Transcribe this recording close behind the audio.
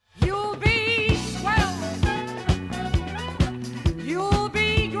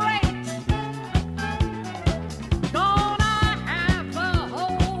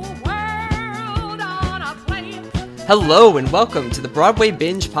Hello and welcome to the Broadway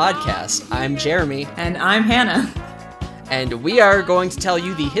Binge Podcast. I'm Jeremy. And I'm Hannah. And we are going to tell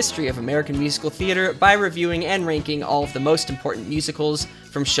you the history of American musical theater by reviewing and ranking all of the most important musicals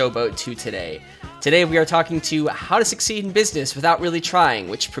from Showboat to today. Today we are talking to How to Succeed in Business Without Really Trying,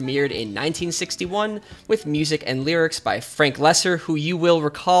 which premiered in 1961 with music and lyrics by Frank Loesser, who you will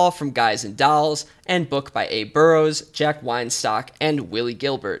recall from Guys and Dolls, and book by Abe Burrows, Jack Weinstock, and Willie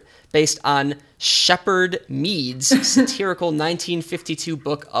Gilbert, based on Shepard Mead's satirical 1952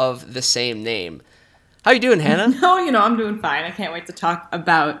 book of the same name. How you doing, Hannah? I'm doing fine. I can't wait to talk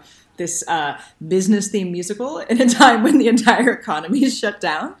about this business-themed musical in a time when the entire economy is shut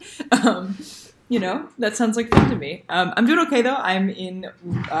down. That sounds like fun to me. I'm doing okay, though. I'm in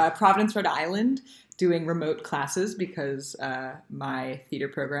Providence, Rhode Island, doing remote classes because my theater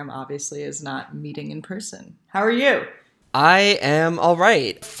program obviously is not meeting in person. How are you? I am all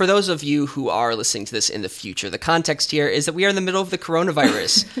right. For those of you who are listening to this in the future, the context here is that we are in the middle of the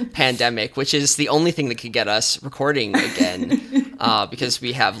coronavirus pandemic, which is the only thing that could get us recording again because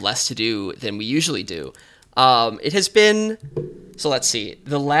we have less to do than we usually do. It has been, so let's see,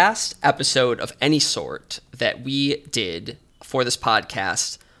 the last episode of any sort that we did for this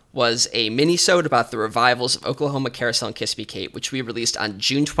podcast was a mini-sode about the revivals of Oklahoma Carousel and Kiss Me Kate, which we released on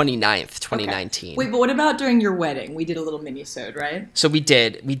June 29th, 2019. Okay. Wait, but what about during your wedding? We did a little mini-sode, right? So we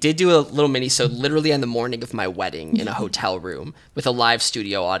did do a little mini-sode literally on the morning of my wedding in a hotel room with a live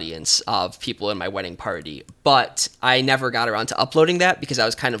studio audience of people in my wedding party. But I never got around to uploading that because I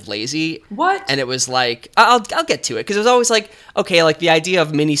was kind of lazy. What? And it was like, I'll get to it, because it was always like, okay, like the idea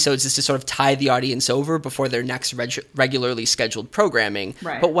of mini-sodes is to sort of tie the audience over before their next regularly scheduled programming.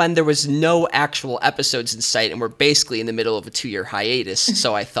 Right. But when there was no actual episodes in sight and we're basically in the middle of a 2-year hiatus,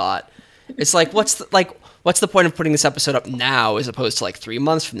 so I thought, it's like, what's the point of putting this episode up now as opposed to like 3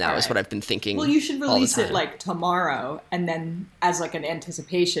 months from now? Right. Is what I've been thinking. Well, you should release it like tomorrow and then as like an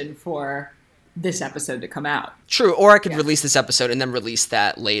anticipation for this episode to come out. True, or I could release this episode and then release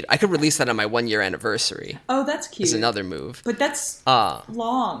that later. I could release that on my 1-year anniversary. Oh, that's cute. Is another move. But that's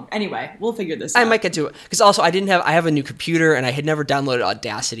long. Anyway, we'll figure this out. I might get to it. Because also, I have a new computer and I had never downloaded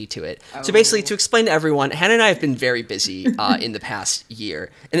Audacity to it. Oh. So basically, to explain to everyone, Hannah and I have been very busy in the past year.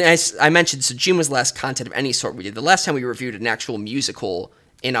 And as I mentioned, so June was the last content of any sort we did. The last time we reviewed an actual musical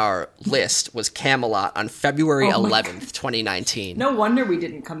in our list was Camelot on February 11th, 2019. No wonder we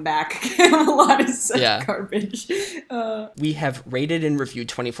didn't come back. Camelot is such garbage. We have rated and reviewed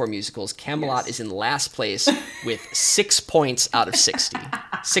 24 musicals. Camelot is in last place with 6 points out of 60.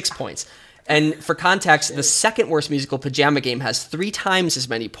 6 points. And for context, the second worst musical, Pajama Game, has 3 times as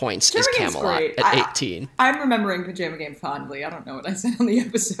many points as Camelot at 18. I'm remembering Pajama Game fondly. I don't know what I said on the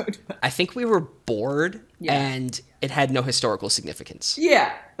episode. But I think we were bored, and it had no historical significance.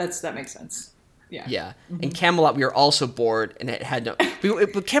 Yeah, that makes sense. Yeah. Mm-hmm. And Camelot, we were also bored, and it had no...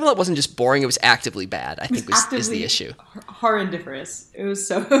 But Camelot wasn't just boring, it was actively bad, I think is the issue. Horrendiferous. It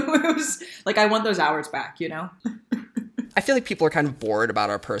was like, I want those hours back, you know? I feel like people are kind of bored about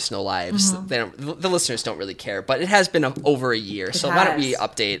our personal lives. Mm-hmm. The listeners don't really care, but it has been over a year. Why don't we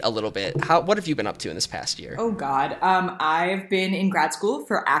update a little bit? What have you been up to in this past year? Oh, God. I've been in grad school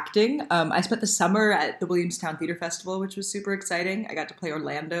for acting. I spent the summer at the Williamstown Theater Festival, which was super exciting. I got to play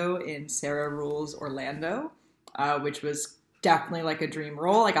Orlando in Sarah Rule's Orlando, which was definitely like a dream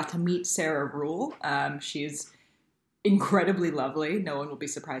role. I got to meet Sarah Rule. She's incredibly lovely. No one will be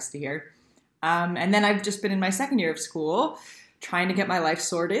surprised to hear. And then I've just been in my second year of school trying to get my life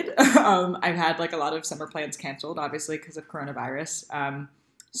sorted. I've had like a lot of summer plans canceled, obviously, because of coronavirus.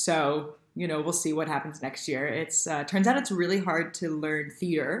 So, we'll see what happens next year. It's turns out it's really hard to learn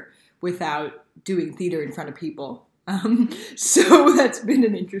theater without doing theater in front of people. So that's been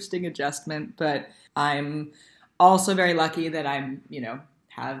an interesting adjustment, but I'm also very lucky that I'm,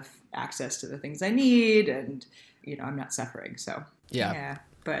 have access to the things I need and, I'm not suffering. So, yeah.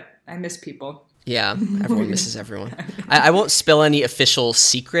 But I miss people. Yeah, everyone misses everyone. I won't spill any official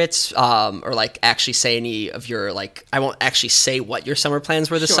secrets or like actually say any of your I won't actually say what your summer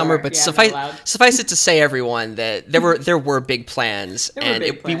plans were this summer, but suffice it to say, everyone, that there were big plans,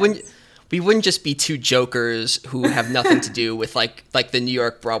 we wouldn't just be two jokers who have nothing to do with like the New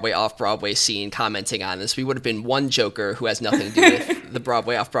York Broadway off-Broadway scene commenting on this. We would have been one joker who has nothing to do with the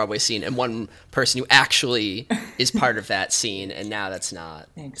Broadway off-Broadway scene and one person who actually is part of that scene. And now that's not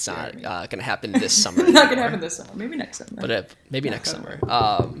going to happen this summer. Not going to happen this summer. Maybe next summer. But maybe next summer.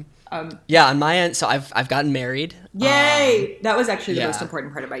 On my end, so I've gotten married. Yay! That was actually the most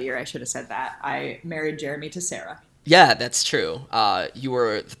important part of my year. I should have said that. I married Jeremy to Sarah. Yeah, that's true. You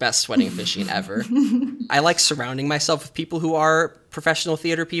were the best wedding officiant ever. I like surrounding myself with people who are professional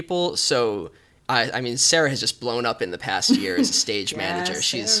theater people, so I mean, Sarah has just blown up in the past year as a stage manager.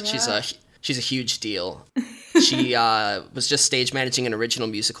 She's a huge deal. She was just stage managing an original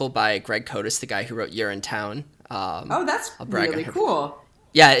musical by Greg Kotis, the guy who wrote Urinetown. That's really cool.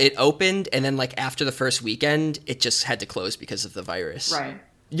 Yeah, it opened, and then like after the first weekend, it just had to close because of the virus. Right.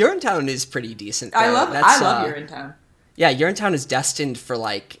 Urinetown is pretty decent, though. I love Urinetown. Yeah, Urinetown is destined for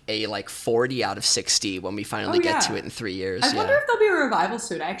like a 40 out of 60 when we finally get to it in 3 years. I wonder if there'll be a revival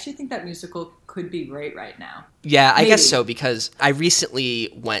soon. I actually think that musical could be great right now. Yeah, I guess so, because I recently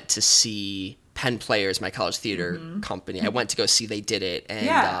went to see Penn Players, my college theater company. I went to go see they did it,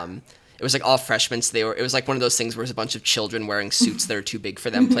 and it was like all freshmen. So it was like one of those things where there's a bunch of children wearing suits that are too big for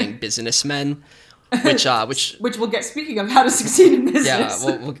them playing businessmen. Which we'll get. Speaking of How to Succeed in Business,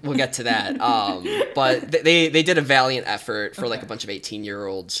 yeah, we'll get to that. But they did a valiant effort for like a bunch of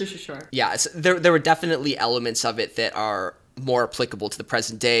 18-year-olds. Sure. Yeah, there were definitely elements of it that are more applicable to the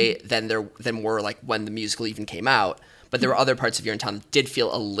present day than were like when the musical even came out. But there were other parts of Urinetown that did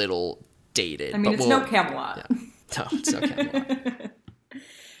feel a little dated. I mean, it's no Camelot. Yeah. No, it's no Camelot.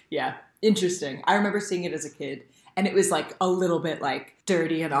 Yeah, interesting. I remember seeing it as a kid. And it was like a little bit like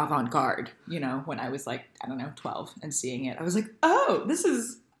dirty and avant-garde, when I was like, I don't know, 12 and seeing it. I was like, oh, this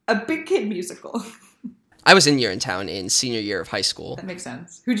is a big kid musical. I was in Urinetown in senior year of high school. That makes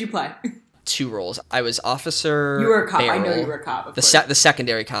sense. Who'd you play? 2 roles. I was Officer You were a cop. Barrel, I know you were a cop. The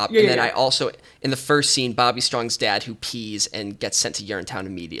secondary cop. And then I also, in the first scene, Bobby Strong's dad who pees and gets sent to Urinetown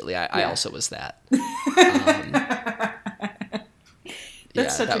immediately. I also was that.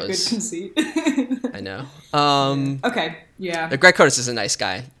 That's such a good conceit. I know. Okay, yeah. Greg Kotis is a nice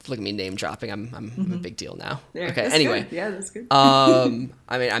guy. Look at me name dropping. I'm a big deal now. Yeah, okay. Anyway. Good. Yeah, that's good. I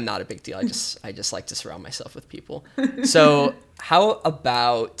mean, I'm not a big deal. I just like to surround myself with people. So, how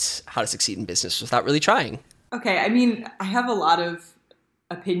about How to Succeed in Business without really trying? Okay. I mean, I have a lot of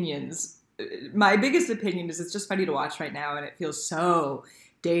opinions. My biggest opinion is it's just funny to watch right now, and it feels so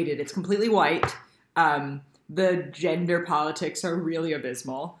dated. It's completely white. The gender politics are really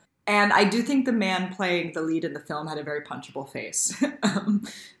abysmal. And I do think the man playing the lead in the film had a very punchable face.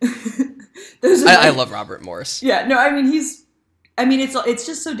 I love Robert Morse. Yeah, no, I mean, it's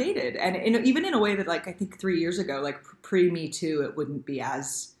just so dated. And even in a way that, like, I think 3 years ago, like, pre-Me Too, it wouldn't be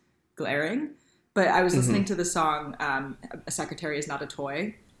as glaring. But I was listening to the song, A Secretary Is Not a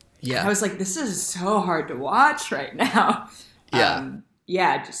Toy. Yeah. I was like, this is so hard to watch right now.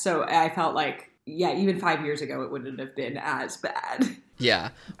 Yeah. So I felt like, even 5 years ago, it wouldn't have been as bad. Yeah.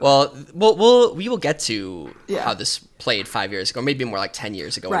 Well, we will get to how this played 5 years ago, maybe more like 10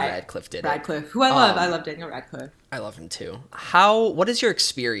 years ago when Radcliffe did it. Who I love. I love Daniel Radcliffe. I love him too. What is your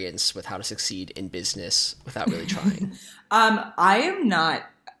experience with How to Succeed in Business without really trying? I am not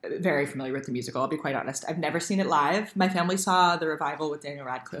very familiar with the musical, I'll be quite honest. I've never seen it live. My family saw the revival with Daniel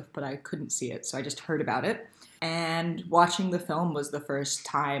Radcliffe, but I couldn't see it, so I just heard about it. And watching the film was the first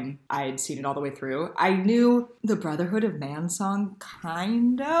time I'd seen it all the way through. I knew the Brotherhood of Man song,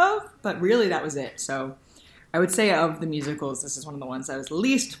 kind of, but really that was it. So I would say of the musicals, this is one of the ones I was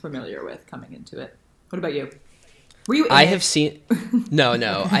least familiar with coming into it. What about you? Were you in I it? have seen... No.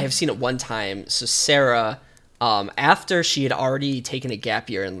 I have seen it one time. So Sarah... after she had already taken a gap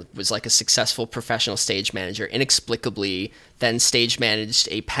year and was like a successful professional stage manager, inexplicably then stage managed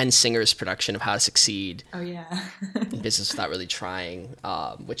a Penn Singers production of How to Succeed in Business Without Really Trying,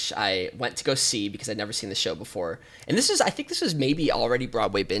 which I went to go see because I'd never seen the show before. And I think this was maybe already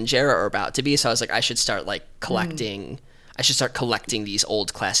Broadway binge era or about to be. So I was like, I should start like collecting. I should start collecting these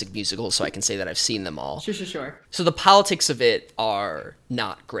old classic musicals so I can say that I've seen them all. Sure. So the politics of it are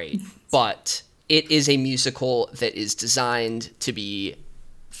not great, but it is a musical that is designed to be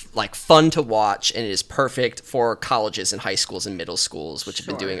like fun to watch, and it is perfect for colleges and high schools and middle schools, which have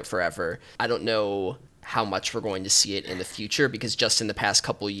been doing it forever. I don't know how much we're going to see it in the future because just in the past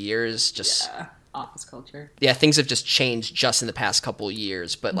couple of years, office culture. Yeah, things have just changed just in the past couple of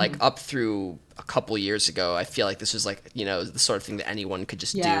years, but like up through a couple of years ago, I feel like this was like, the sort of thing that anyone could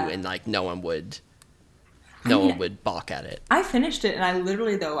just do and like no one would balk at it. I finished it, and I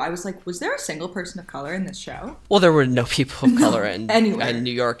literally, though, I was like, was there a single person of color in this show? Well, there were no people of color in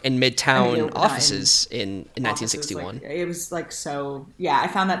New York, in Midtown offices in 1961. Like, it was like so, I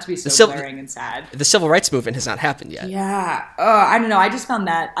found that to be so glaring and sad. The civil rights movement has not happened yet. Yeah. I don't know. I just found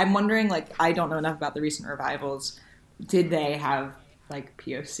that, I'm wondering, like, I don't know enough about the recent revivals. Did they have like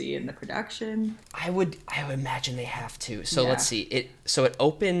POC in the production? I would imagine they have to. So let's see. It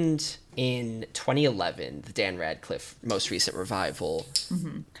opened in 2011, the Dan Radcliffe most recent revival.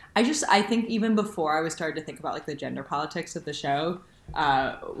 Mm-hmm. I think even before I was starting to think about like the gender politics of the show,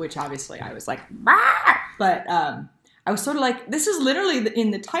 which obviously I was like, bah! But I was sort of like, this is literally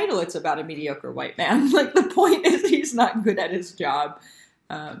in the title, it's about a mediocre white man. Like, the point is he's not good at his job.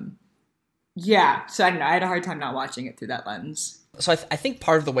 Yeah, so I don't know. I had a hard time not watching it through that lens. So I think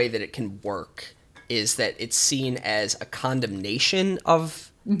part of the way that it can work is that it's seen as a condemnation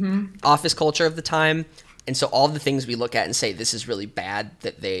of office culture of the time. And so all the things we look at and say, this is really bad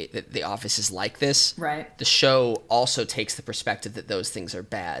that the office is like this. Right. The show also takes the perspective that those things are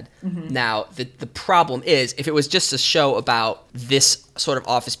bad. Now, the problem is, if it was just a show about this sort of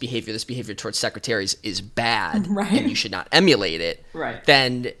office behavior, this behavior towards secretaries is bad, and you should not emulate it,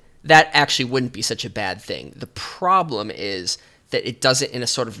 then that actually wouldn't be such a bad thing. The problem is that it does it in a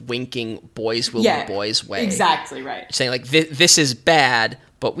sort of winking boys will be boys way. Exactly, right. Saying like, this is bad,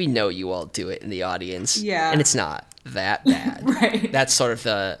 but we know you all do it in the audience. Yeah. And it's not that bad. Right. That's sort of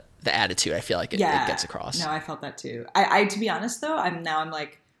the attitude I feel like it gets across. No, I felt that too. I to be honest though, I'm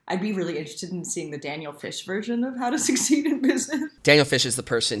like, I'd be really interested in seeing the Daniel Fish version of How to Succeed in Business. Daniel Fish is the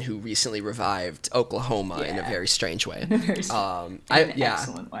person who recently revived Oklahoma in a very strange way. In a very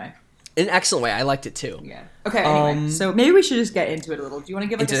excellent way. In an excellent way. I liked it too. Yeah. Okay, anyway. So maybe we should just get into it a little. Do you want to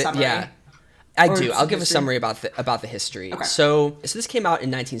give like a summary? Yeah. I do. I'll give a summary about the history. Okay. So this came out in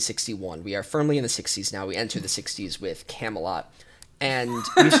 1961. We are firmly in the 60s now. We enter the 60s with Camelot. And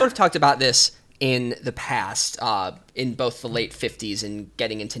we sort of talked about this in the past, in both the late 50s and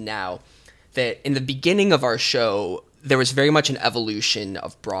getting into now, that in the beginning of our show, there was very much an evolution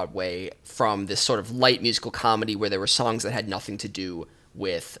of Broadway from this sort of light musical comedy where there were songs that had nothing to do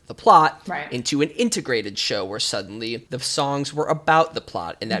with the plot into an integrated show where suddenly the songs were about the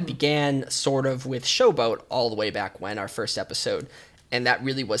plot. And that began sort of with Showboat all the way back when, our first episode. And that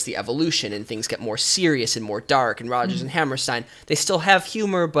really was the evolution, and things get more serious and more dark. And Rodgers and Hammerstein, they still have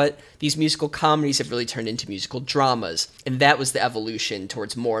humor, but these musical comedies have really turned into musical dramas. And that was the evolution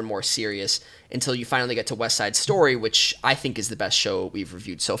towards more and more serious until you finally get to West Side Story, which I think is the best show we've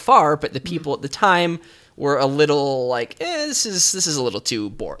reviewed so far. But the people at the time were a little like, this is a little too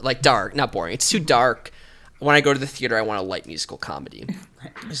dark, not boring. It's too dark. When I go to the theater, I want a light musical comedy.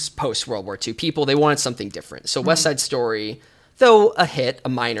 This is post World War II people. They wanted something different. So West Side Story, though a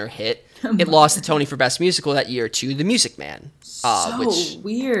minor hit, it lost the Tony for Best Musical that year to The Music Man. Which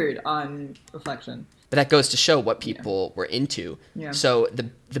weird on reflection. But that goes to show what people were into. Yeah. So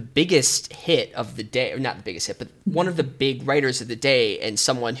the biggest hit of the day, or not the biggest hit, but one of the big writers of the day, and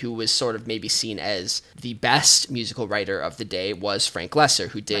someone who was sort of maybe seen as the best musical writer of the day, was Frank Lesser,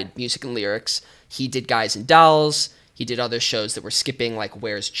 who did music and lyrics. He did Guys and Dolls. He did other shows that were skipping, like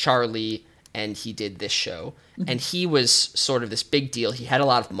Where's Charlie? And he did this show. And he was sort of this big deal. He had a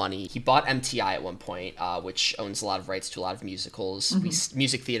lot of money. He bought MTI at one point, which owns a lot of rights to a lot of musicals.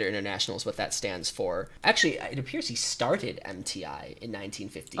 Music Theater International is what that stands for. Actually, it appears he started MTI in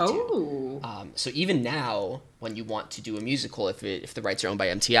 1952. Oh. So even now, when you want to do a musical, if the rights are owned by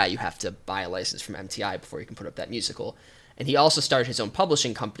MTI, you have to buy a license from MTI before you can put up that musical. And he also started his own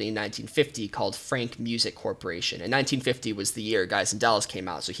publishing company in 1950 called Frank Music Corporation. And 1950 was the year Guys and Dolls came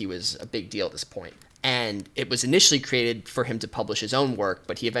out, so he was a big deal at this point. And it was initially created for him to publish his own work,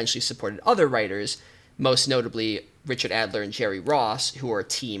 but he eventually supported other writers, most notably Richard Adler and Jerry Ross, who are a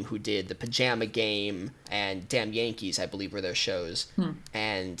team who did The Pajama Game and Damn Yankees, I believe were their shows.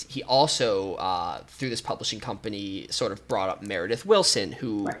 And he also, through this publishing company, sort of brought up Meredith Willson,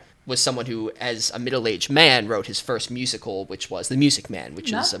 who was someone who, as a middle-aged man, wrote his first musical, which was The Music Man,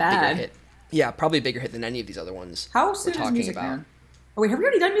 which is a bigger hit. Yeah, probably a bigger hit than any of these other ones. How soon is Music Man? Oh, wait, have we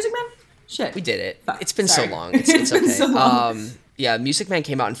already done Music Man? Shit. We did it. It's been so long. It's okay. So long. Yeah, Music Man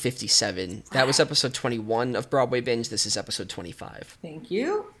came out in 1957. That was episode 21 of Broadway Binge. This is episode 25. Thank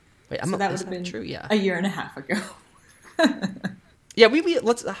you. Wait, that would have been true. Yeah, a year and a half ago. Yeah,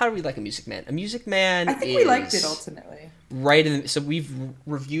 let's. How do we like a Music Man? A Music Man. I think we liked it ultimately. So we've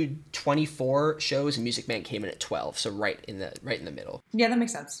reviewed 24 shows, and Music Man came in at 12. So right in the middle. Yeah, that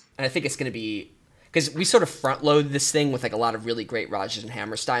makes sense. And I think it's going to be, because we sort of front load this thing with like a lot of really great Rodgers and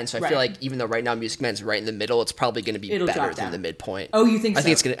Hammerstein. So I feel like even though right now Music Man's right in the middle, it's probably going to be better than the midpoint. Oh, you think so? I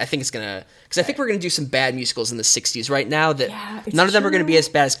think it's gonna because I think we're going to do some bad musicals in the 60s right now that none of them are going to be as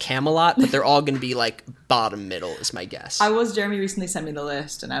bad as Camelot, but they're all going to be like bottom middle is my guess. Jeremy recently sent me the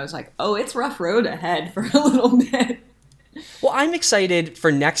list and I was like, oh, it's rough road ahead for a little bit. Well, I'm excited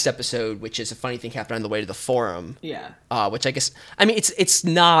for next episode, which is a funny thing happened on the way to the Forum. Yeah. Which I guess, I mean, it's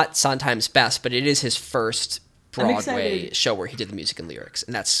not Sondheim's best, but it is his first Broadway show where he did the music and lyrics,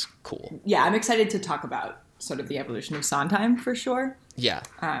 and that's cool. Yeah, I'm excited to talk about sort of the evolution of Sondheim for sure. Yeah.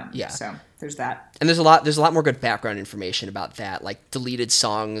 Yeah. So there's that. And there's a lot more good background information about that, like deleted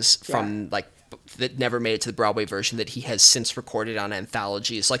songs from like that never made it to the Broadway version that he has since recorded on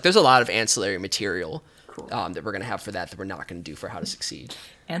anthologies. Like there's a lot of ancillary material Cool. That we're going to have for that we're not going to do for How to Succeed.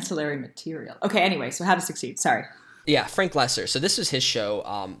 Ancillary material. Okay, anyway, so How to Succeed. Sorry. Yeah, Frank Lesser. So this was his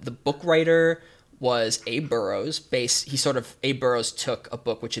show. The book writer was Abe Burrows. Abe Burrows took a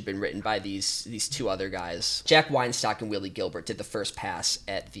book which had been written by these two other guys. Jack Weinstock and Willie Gilbert did the first pass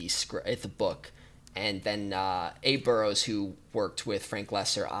at the book. And then Abe Burrows, who worked with Frank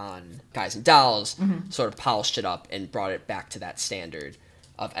Lesser on Guys and Dolls, sort of polished it up and brought it back to that standard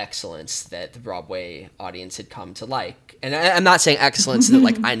of excellence that the Broadway audience had come to like. And I'm not saying excellence that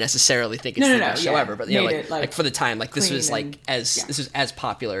like I necessarily think it's the best show ever, but you know, like for the time, like this was like this was as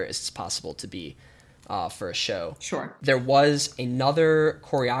popular as it's possible to be for a show. Sure. There was another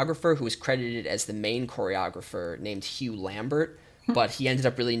choreographer who was credited as the main choreographer named Hugh Lambert, but he ended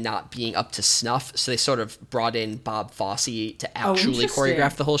up really not being up to snuff, so they sort of brought in Bob Fosse to actually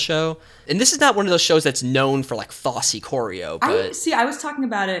choreograph the whole show. And this is not one of those shows that's known for like Fosse choreo, but I was talking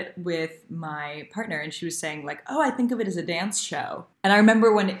about it with my partner, and she was saying like, oh, I think of it as a dance show. And I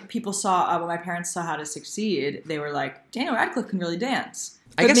remember when people saw, when my parents saw How to Succeed, they were like, Daniel Radcliffe can really dance.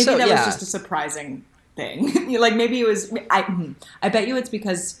 But maybe that was just a surprising thing. Like maybe it was, I bet you it's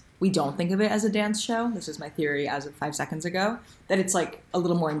because we don't think of it as a dance show. This is my theory as of 5 seconds ago, that it's like a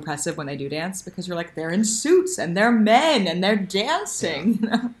little more impressive when they do dance because you're like, they're in suits and they're men and they're dancing. You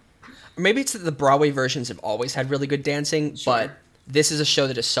know? Or maybe it's that the Broadway versions have always had really good dancing, but this is a show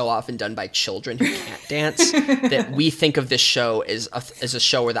that is so often done by children who can't dance that we think of this show as a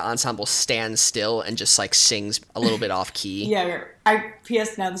show where the ensemble stands still and just like sings a little bit off key. Yeah.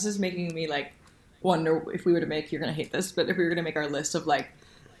 P.S. Now this is making me like wonder if we were to make, you're going to hate this, but if we were going to make our list of like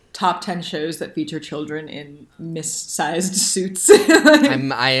top 10 shows that feature children in missized suits.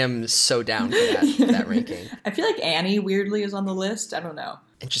 I am so down for that ranking. I feel like Annie weirdly is on the list. I don't know.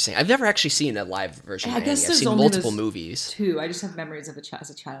 Interesting. I've never actually seen a live version of Annie. I've seen multiple movies. Two. I just have memories of as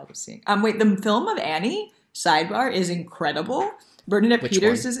a child of seeing. Wait, the film of Annie, sidebar, is incredible. Bernadette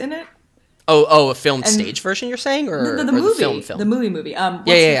Peters is in it. Oh, a filmed stage version you're saying? Or the movie. The film? The movie.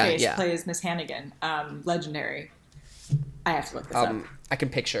 What's-her-face plays Miss Hannigan. Legendary. I have to look this up. I can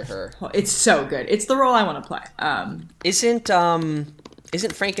picture her. Oh, it's so good. It's the role I want to play. Isn't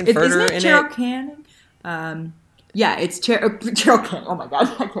Frankenfurter in it? Cheryl Canning? Yeah, it's Cheryl Canning. Oh my god,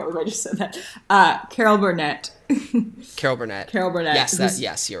 I can't believe I just said that. Carol Burnett. Carol Burnett.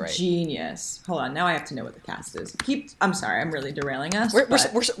 Yes, you're right. Genius. Hold on, now I have to know what the cast is. I'm sorry, I'm really derailing us.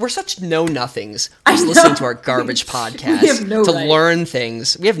 We're such know-nothings just listening to our garbage podcast. We have no right. Learn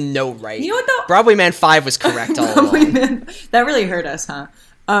things. We have no right. You know what though? Broadway Man 5 was correct all along. That really hurt us, huh?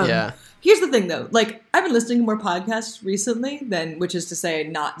 Yeah. Here's the thing, though. Like, I've been listening to more podcasts recently which is to say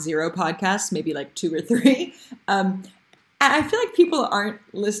not 0 podcasts, maybe like 2 or 3. And I feel like people aren't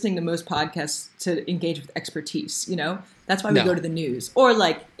listening to most podcasts to engage with expertise, you know? That's why we go to the news. Or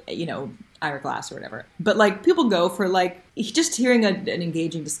like, you know, Ira Glass or whatever. But like, people go for like, just hearing an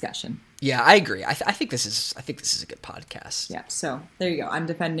engaging discussion. Yeah, I agree. I think this is a good podcast. Yeah, so there you go. I'm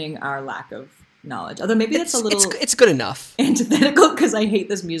defending our lack of knowledge, although maybe that's a little it's good enough antithetical because I hate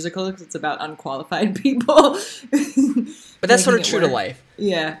this musical because it's about unqualified people. But that's sort of true to life.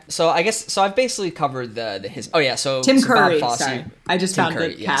 Yeah. So I've basically covered so Tim Curry. Bob Fosse, sorry, I just found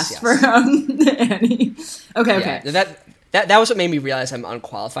the cast for Annie. Okay. That was what made me realize I'm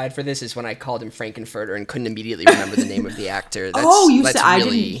unqualified for this, is when I called him Frankenfurter and couldn't immediately remember the name of the actor. I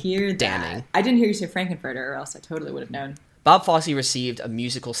really didn't hear damning. That. I didn't hear you say Frankenfurter, or else I totally would have known. Bob Fosse received a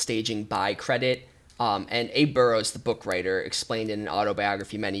musical staging by credit, and Abe Burrows, the book writer, explained in an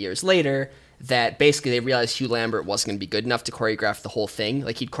autobiography many years later that basically they realized Hugh Lambert wasn't going to be good enough to choreograph the whole thing.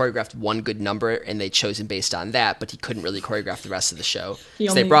 Like, he'd choreographed one good number, and they chose him based on that, but he couldn't really choreograph the rest of the show.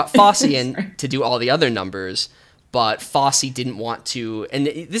 So they brought Fosse in to do all the other numbers, but Fosse didn't want to. And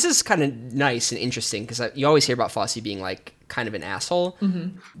this is kind of nice and interesting, because you always hear about Fosse being like kind of an asshole,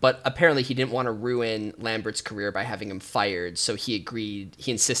 but apparently he didn't want to ruin Lambert's career by having him fired, so he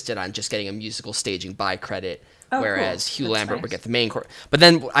insisted on just getting a musical staging by credit, whereas Hugh Lambert would get the main But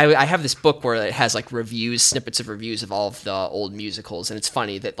then I have this book where it has like snippets of reviews of all of the old musicals, and it's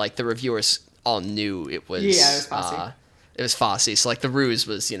funny that like the reviewers all knew it was Fosse. It was Fosse, so like the ruse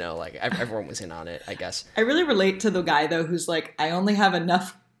was, you know, like everyone was in on it, I guess. I really relate to the guy though who's like, I only have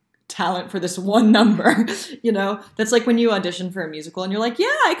enough talent for this one number, you know? That's like when you audition for a musical and you're like, yeah,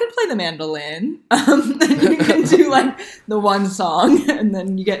 I could play the mandolin. And you can do like the one song, and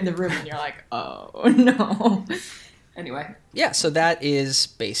then you get in the room and you're like, oh no. Anyway. Yeah, so that is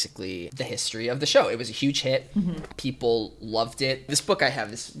basically the history of the show. It was a huge hit. People loved it. This book I have,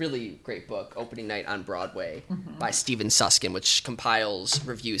 this really great book, Opening Night on Broadway, by Stephen Suskin, which compiles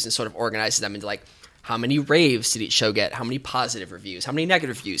reviews and sort of organizes them into like how many raves did each show get, how many positive reviews, how many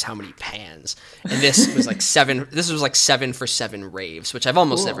negative reviews, how many pans. And this was like 7 for 7 raves, which I've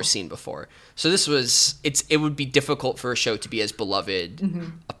almost never seen before. So it would be difficult for a show to be as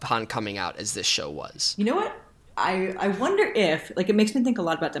beloved upon coming out as this show was. You know what? I wonder if, like, it makes me think a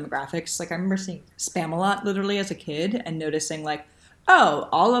lot about demographics. Like, I remember seeing Spamalot literally as a kid and noticing, like, oh,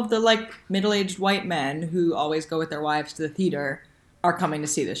 all of the, like, middle-aged white men who always go with their wives to the theater are coming to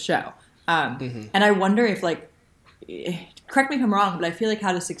see this show. And I wonder if, like, correct me if I'm wrong, but I feel like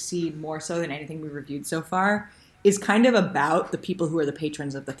How to Succeed, more so than anything we've reviewed so far, is kind of about the people who are the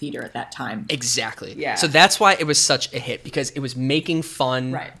patrons of the theater at that time. Exactly. Yeah. So that's why it was such a hit, because it was making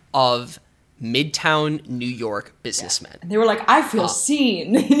fun of Midtown New York businessmen. And they were like, I feel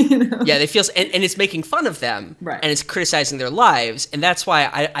seen. You know? Yeah, they feel, and it's making fun of them, and it's criticizing their lives, and that's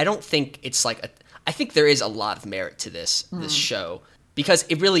why I don't think it's like I think there is a lot of merit to this show, because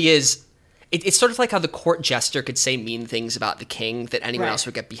it really is. It's sort of like how the court jester could say mean things about the king that anyone else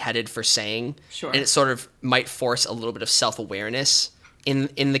would get beheaded for saying, and it sort of might force a little bit of self-awareness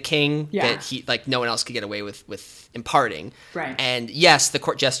in the king that he, like, no one else could get away with imparting. Right. And yes, the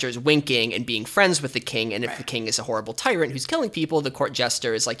court jester is winking and being friends with the king, and if the king is a horrible tyrant who's killing people, the court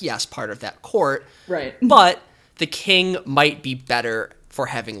jester is like, yes, part of that court. Right. But the king might be better for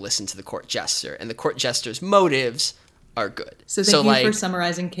having listened to the court jester, and the court jester's motives are good. So thank you for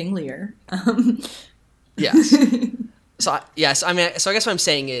summarizing King Lear. Yes. So I guess what I'm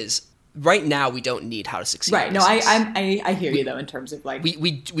saying is, right now we don't need How to Succeed. Right. No, I hear you though, in terms of, like,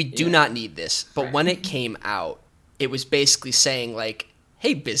 we do not need this. But when it came out, it was basically saying, like,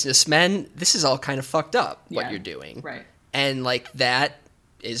 hey, businessmen, this is all kind of fucked up what you're doing. Right. And, like, that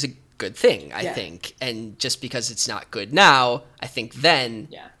is a good thing, I think. And just because it's not good now, I think then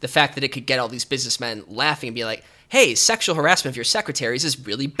the fact that it could get all these businessmen laughing and be like, hey, sexual harassment of your secretaries is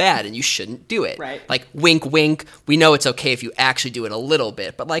really bad and you shouldn't do it. Right. Like, wink, wink. We know it's okay if you actually do it a little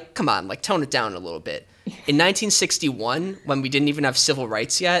bit, but, like, come on, like, tone it down a little bit. In 1961, when we didn't even have civil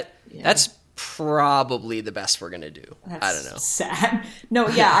rights yet, that's probably the best we're going to do. That's I don't know. Sad. No,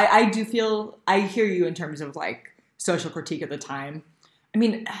 yeah, I do feel, I hear you in terms of, like, social critique at the time. I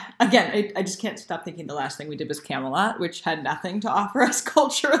mean, again, I just can't stop thinking the last thing we did was Camelot, which had nothing to offer us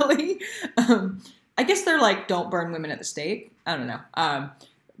culturally. I guess they're like, don't burn women at the stake. I don't know.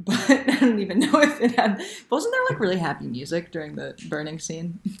 But I don't even know if it had... Wasn't there, like, really happy music during the burning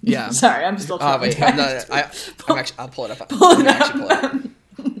scene? Yeah. Sorry, I'm still trying to... I'll pull it up. Pull it up.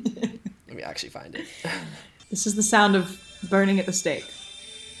 Let me actually find it. This is the sound of burning at the stake.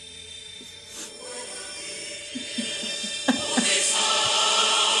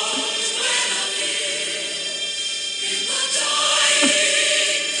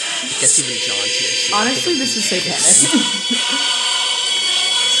 Gets even jauntier. Honestly, this is satanic.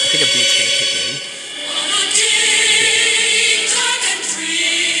 I think a beat's gonna kick in.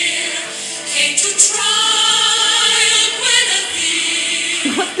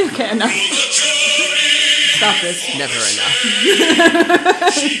 Okay, enough. Stop this. Never enough.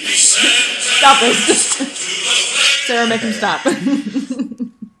 Stop this. Sarah, make him stop.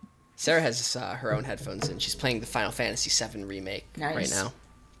 Sarah has her own headphones in. She's playing the Final Fantasy VII remake right now.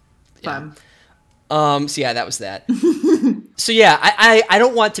 Fun. So yeah, that was that. So yeah, I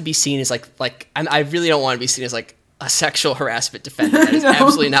don't want to be seen as I really don't want to be seen as like a sexual harassment defender. That is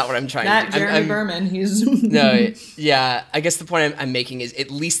absolutely not what I'm trying to do. Jeremy Berman, he's... No, yeah, I guess the point I'm making is,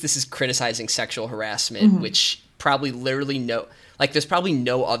 at least this is criticizing sexual harassment, which probably literally there's probably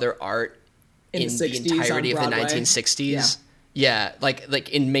no other art in the entirety of the 1960s. Yeah, like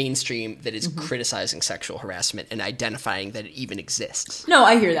in mainstream that is criticizing sexual harassment and identifying that it even exists. No,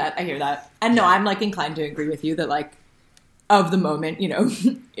 I hear that. And no, I'm, like, inclined to agree with you that, like, of the moment, you know,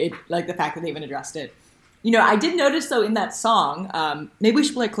 it, like, the fact that they even addressed it. You know, I did notice, though, in that song, maybe we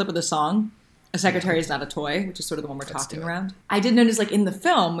should play a clip of the song, A Secretary is Not a Toy, which is sort of the one we're talking around. I did notice, like, in the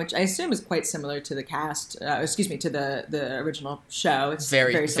film, which I assume is quite similar to the cast, to the original show. It's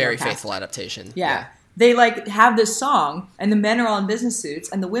very faithful adaptation. Yeah. They, like, have this song, and the men are all in business suits,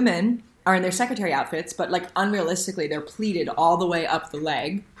 and the women are in their secretary outfits, but, like, unrealistically, they're pleated all the way up the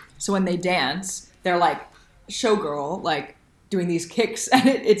leg. So when they dance, they're, like, showgirl, like, doing these kicks, and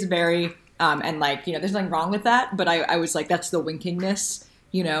it's very, and, like, you know, there's nothing wrong with that, but I was like, that's the winkingness,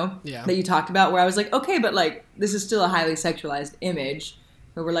 you know, that you talked about, where I was like, okay, but, like, this is still a highly sexualized image,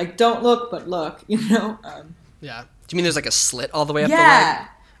 where we're like, don't look, but look, you know? Yeah. Do you mean there's, like, a slit all the way up the leg?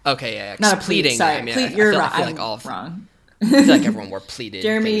 Okay, yeah. Not a pleating. Sorry, I mean, you're wrong. I feel like wrong. I feel like everyone wore pleated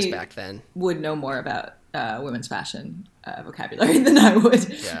things back then. Would know more about women's fashion vocabulary than I would.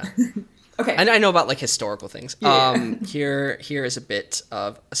 Yeah. Okay. I know about, like, historical things. Yeah. Here is a bit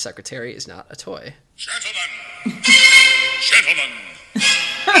of A Secretary is Not a Toy. Gentlemen,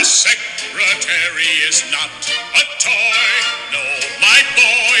 the secretary is not a toy. No, my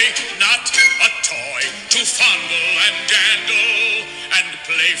boy, not a toy to fondle and dandle and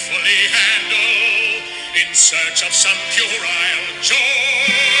playfully handle in search of some puerile joy.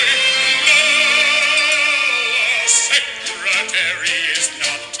 No, a secretary is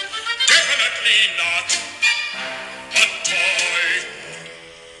not, definitely not, a toy.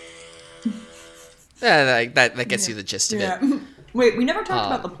 Yeah, that gets you the gist of it. Wait, we never talked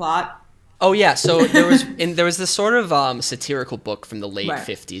about the plot. Oh yeah, so there was this sort of satirical book from the late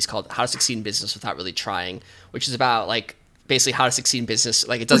 50s called How to Succeed in Business Without Really Trying, which is about like basically how to succeed in business.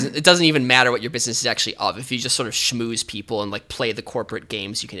 Like it doesn't even matter what your business is actually of. If you just sort of schmooze people and like play the corporate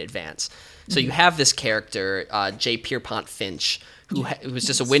games, you can advance. So you have this character, J. Pierpont Finch, who was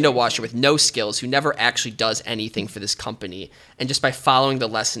just a window washer with no skills, who never actually does anything for this company. And just by following the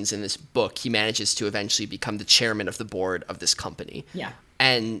lessons in this book, he manages to eventually become the chairman of the board of this company. Yeah.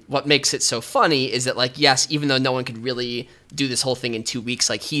 And what makes it so funny is that, like, yes, even though no one could really do this whole thing in 2 weeks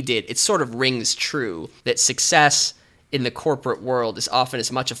like he did, it sort of rings true that success in the corporate world is often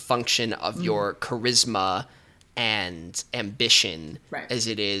as much a function of your charisma and ambition as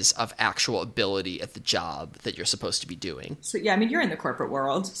it is of actual ability at the job that you're supposed to be doing. So yeah, I mean, you're in the corporate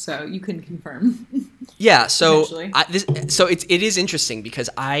world, so you can confirm. Yeah, so it is interesting because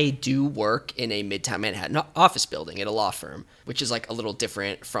I do work in a Midtown Manhattan office building at a law firm, which is like a little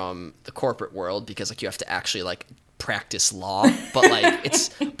different from the corporate world because like you have to actually like practice law, but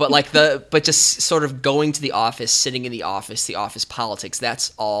just sort of going to the office, sitting in the office politics,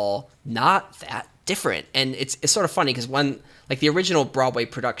 that's all not that different. And it's sort of funny because when like the original Broadway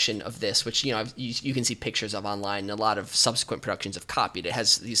production of this, which you can see pictures of online, and a lot of subsequent productions have copied, it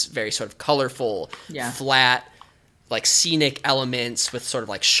has these very sort of colorful, flat, like scenic elements with sort of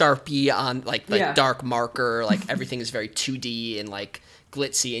like Sharpie on like dark marker, like everything is very 2D and like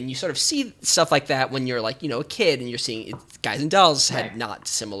glitzy, and you sort of see stuff like that when you're like, a kid, and you're seeing it. Guys and Dolls had not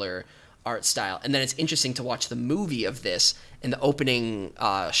similar art style. And then it's interesting to watch the movie of this, and the opening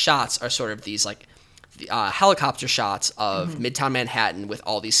shots are sort of these like helicopter shots of Midtown Manhattan with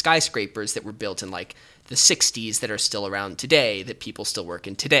all these skyscrapers that were built in like the 60s that are still around today, that people still work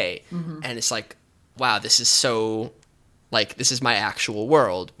in today. And it's like, wow, this is so, like, this is my actual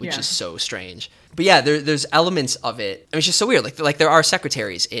world, which is so strange. But yeah, there's elements of it. I mean, it's just so weird. Like there are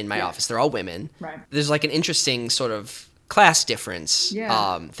secretaries in my office. They're all women. Right. There's like an interesting sort of class difference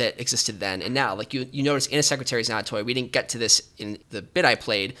that existed then and now. Like you notice in A Secretary's Not a Toy, we didn't get to this in the bit I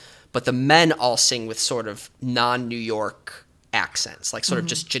played, but the men all sing with sort of non-New York accents, like sort of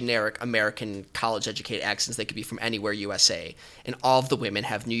just generic American college-educated accents. They could be from anywhere USA. And all of the women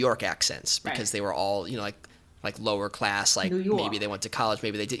have New York accents because they were all, like lower class, like maybe they went to college,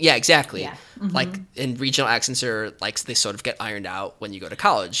 maybe they did. Yeah, exactly. Yeah. Like, and regional accents are like, they sort of get ironed out when you go to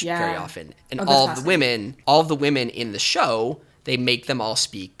college very often. And all of the women in the show, they make them all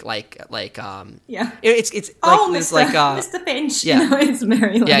speak like it's like Mr. Finch. Yeah, it's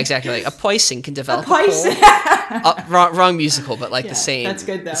very like, yeah, exactly. Like a Poison can develop wrong musical, but like the same. That's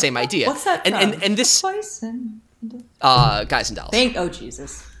good though. The same idea. What's that? And this Poison. Guys and Dolls. Oh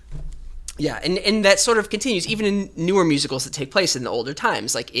Jesus. Yeah, and that sort of continues even in newer musicals that take place in the older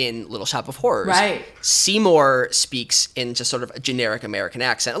times, like in Little Shop of Horrors. Right. Seymour speaks in just sort of a generic American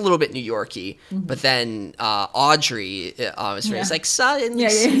accent, a little bit New Yorky, but then Audrey is very like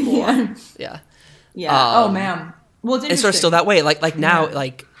Seymour. Yeah. Oh man. Well, it's sort of still that way. Like now,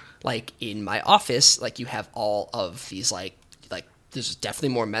 like in my office, like you have all of these like there's definitely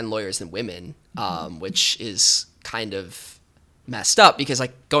more men lawyers than women, which is kind of messed up because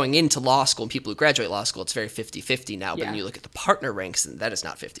like going into law school and people who graduate law school, it's very 50-50 now, but when you look at the partner ranks, then that is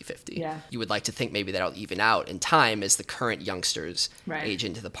not 50-50. You would like to think maybe that'll even out in time as the current youngsters age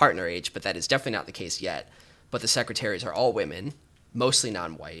into the partner age, but that is definitely not the case yet. But the secretaries are all women, mostly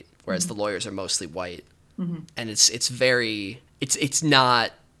non-white, whereas the lawyers are mostly white. And it's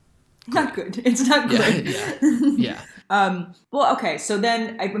not good. It's not good. Yeah. Well, okay. So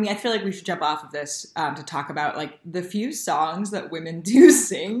then, I mean, I feel like we should jump off of this to talk about like the few songs that women do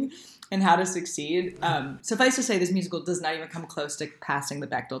sing and How to Succeed. Suffice to say, this musical does not even come close to passing the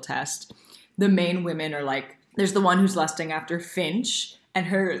Bechdel test. The main women are like, there's the one who's lusting after Finch, and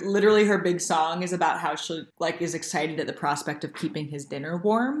her big song is about how she like is excited at the prospect of keeping his dinner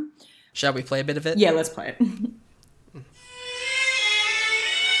warm. Shall we play a bit of it? Yeah, let's play it.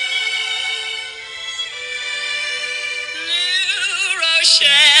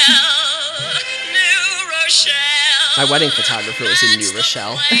 My wedding photographer was in New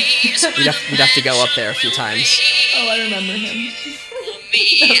Rochelle. We'd have to go up there a few times. Oh, I remember him.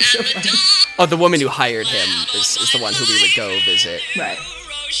 Oh, the woman who hired him is the one who we would go visit. Right.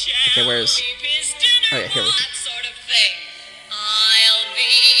 Okay, where's... Oh yeah, here we go. I'll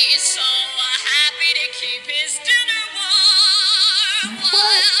be so happy to keep his dinner warm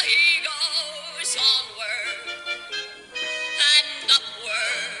while he goes onward and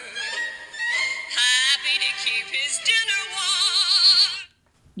upward. Happy to keep his dinner warm.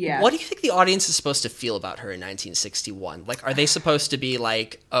 Yeah. What do you think the audience is supposed to feel about her in 1961? Like, are they supposed to be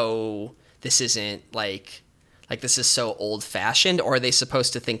like, oh, this isn't like this is so old-fashioned, or are they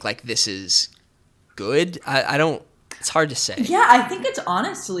supposed to think like this is good? I don't... It's hard to say. Yeah, I think it's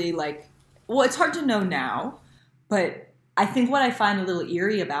honestly like, well, it's hard to know now, but I think what I find a little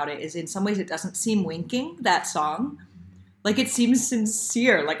eerie about it is in some ways it doesn't seem winking, that song. Like, it seems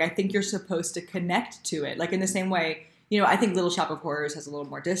sincere. Like, I think you're supposed to connect to it. Like, in the same way, you know, I think Little Shop of Horrors has a little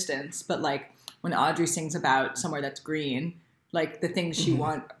more distance, but like when Audrey sings about somewhere that's green, like the things she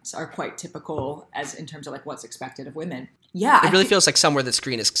wants are quite typical as in terms of like what's expected of women. Yeah. It really feels like Somewhere That's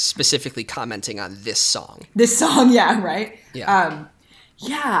Green is specifically commenting on this song. This song, yeah, right? Yeah.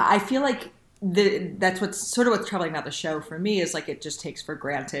 Yeah, I feel like that's what's troubling about the show for me is like it just takes for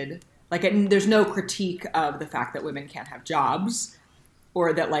granted. Like there's no critique of the fact that women can't have jobs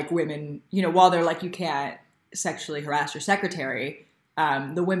or that like women, you know, while they're like you can't sexually harass your secretary,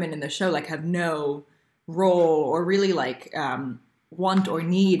 the women in the show like have no role or really like want or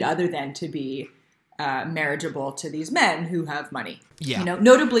need other than to be marriageable to these men who have money. Yeah. You know,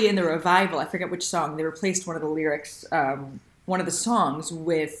 notably in the revival, I forget which song, they replaced one of the lyrics, one of the songs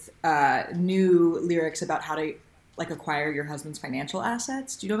with new lyrics about how to like acquire your husband's financial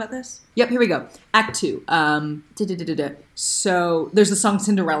assets. Do you know about this? Yep, here we go. Act 2. So there's the song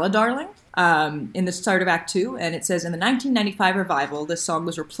Cinderella Darling in the start of Act 2, and it says, in the 1995 revival, this song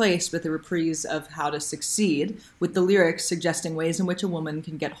was replaced with a reprise of How to Succeed, with the lyrics suggesting ways in which a woman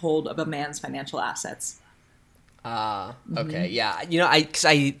can get hold of a man's financial assets. Okay, yeah. You know,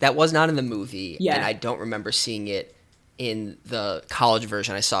 that was not in the movie, and I don't remember seeing it in the college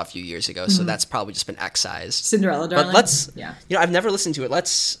version I saw a few years ago, so that's probably just been excised. Cinderella Darling? But you know, I've never listened to it.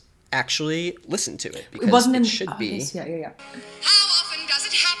 Let's actually listen to it, because it wasn't it should be. Yes, yeah. How often does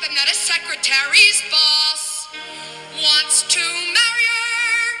it happen that a secretary's boss wants to marry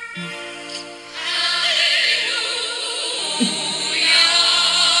her? Hallelujah.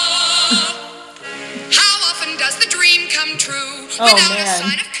 How often does the dream come true without a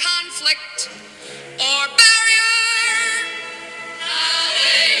sign of conflict or barrier?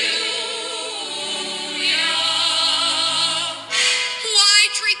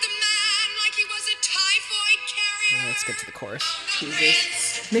 Let's get to the chorus.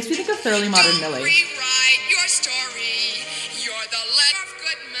 Jesus. Makes me think of Thoroughly Modern Millie.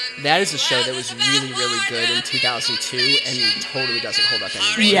 That is a show that was really, really good in 2002 and totally doesn't hold up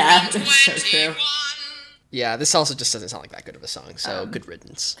anymore. Yeah, that's so true. Yeah, this also just doesn't sound like that good of a song, so good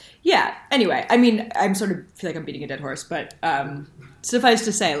riddance. Yeah, anyway, I mean, I'm sort of feel like I'm beating a dead horse, but suffice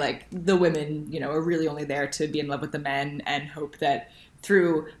to say, like, the women, you know, are really only there to be in love with the men and hope that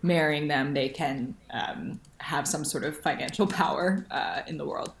through marrying them, they can have some sort of financial power in the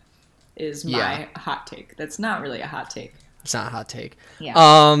world, is my hot take. That's not really a hot take. It's not a hot take.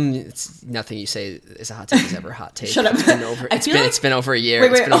 Yeah. It's nothing you say is a hot take is ever a hot take. Shut up. It's been over a year.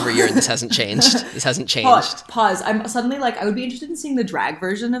 It's been over a year and this hasn't changed. This hasn't changed. Pause. I'm suddenly like, I would be interested in seeing the drag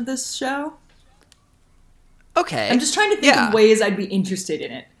version of this show. Okay. I'm just trying to think of ways I'd be interested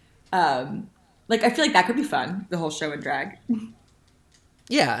in it. Like, I feel like that could be fun, the whole show in drag.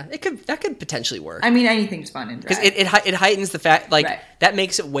 Yeah, that could potentially work. I mean, anything's fun in drag. Because it heightens the fact, like, that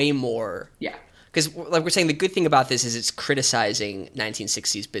makes it way more... Yeah. Because, like we're saying, the good thing about this is it's criticizing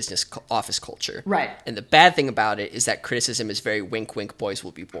 1960s business office culture. Right. And the bad thing about it is that criticism is very wink, wink, boys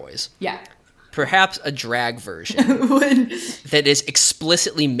will be boys. Yeah. Perhaps a drag version that is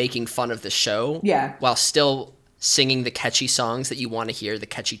explicitly making fun of the show. Yeah. While still singing the catchy songs that you want to hear the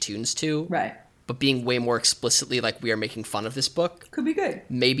catchy tunes to. Right. But being way more explicitly like we are making fun of this book. Could be good.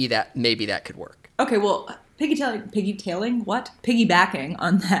 Maybe that could work. Okay, well, piggybacking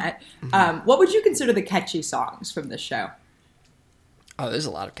on that, what would you consider the catchy songs from this show? Oh, there's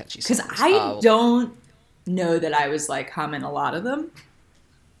a lot of catchy songs. Because I don't know that I was like humming a lot of them.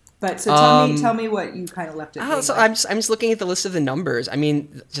 But so tell me what you kind of left it. So I'm just looking at the list of the numbers. I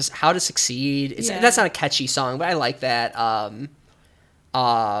mean, just How to Succeed. That's not a catchy song, but I like that.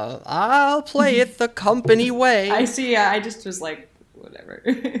 I'll play it the company way. I see. I just was like, whatever.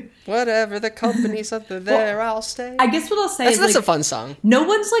 Whatever the company's up there, I'll stay. I guess what I'll say is that's like, a fun song. No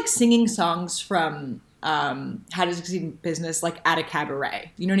one's like singing songs from How to Succeed in Business like at a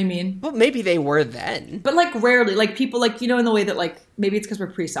cabaret. You know what I mean? Well, maybe they were then. But like rarely. Like people like, you know, in the way that like, maybe it's because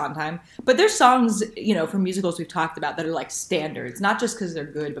we're pre-Sondheim. But there's songs, you know, from musicals we've talked about that are like standards. Not just because they're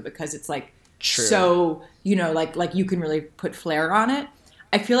good, but because it's like so, you know, like you can really put flair on it.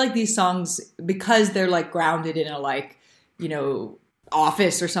 I feel like these songs, because they're like grounded in a like, you know,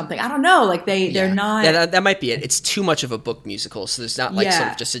 Office or something. I don't know. Like they're not. Yeah, that might be it. It's too much of a book musical, so there's not like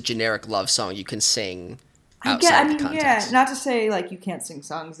sort of just a generic love song you can sing outside the context. Yeah, not to say like you can't sing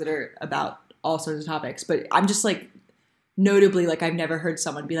songs that are about all sorts of topics, but I'm just like notably like I've never heard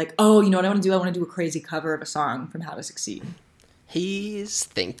someone be like, oh, you know what I want to do? I want to do a crazy cover of a song from How to Succeed. He's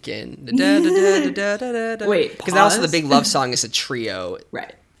thinking. Wait, because also the big love song is a trio,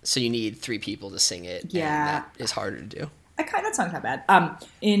 right? So you need 3 people to sing it. Yeah, and that is harder to do. That song's not bad.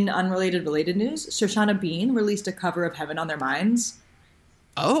 In related news, Shoshana Bean released a cover of Heaven on Their Minds.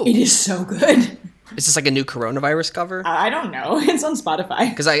 Oh. It is so good. Is this like a new coronavirus cover? I don't know. It's on Spotify.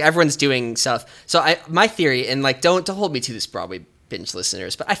 Because everyone's doing stuff. So my theory, and like don't hold me to this, Broadway binge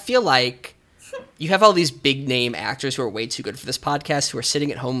listeners, but I feel like you have all these big name actors who are way too good for this podcast who are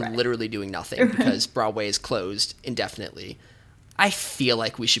sitting at home literally doing nothing because Broadway is closed indefinitely. I feel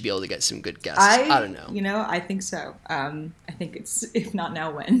like we should be able to get some good guests. I don't know. You know, I think so. I think it's, if not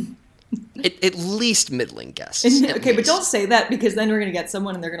now, when? At least middling guests. Okay, but don't say that because then we're going to get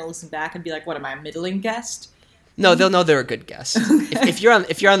someone and they're going to listen back and be like, what am I, a middling guest? No, they'll know they're a good guest. Okay. If you're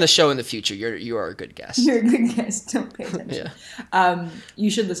on the show in the future, you are a good guest. You're a good guest. Don't pay attention. Yeah.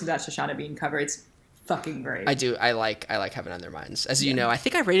 You should listen to that Shoshana Bean cover. It's fucking great. I do. I like Heaven on Their Minds. As you know, I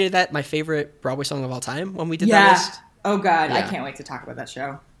think I rated that my favorite Broadway song of all time when we did that list. Oh, God. Yeah. I can't wait to talk about that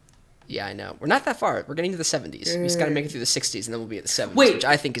show. Yeah, I know. We're not that far. We're getting to the 70s. We just got to make it through the 60s, and then we'll be at the 70s, which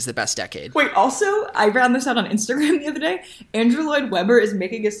I think is the best decade. Wait, also, I found this out on Instagram the other day. Andrew Lloyd Webber is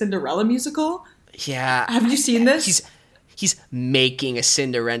making a Cinderella musical. Yeah. Have you seen this? He's making a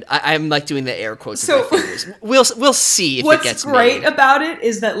Cinderella. I'm like doing the air quotes with my fingers. We'll see if it gets made. What's great about it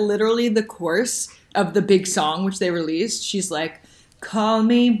is that literally the chorus of the big song, which they released, she's like, call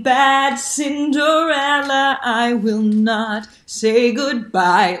me bad Cinderella, I will not say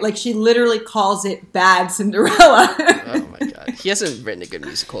goodbye. Like, she literally calls it Bad Cinderella. Oh my God. He hasn't written a good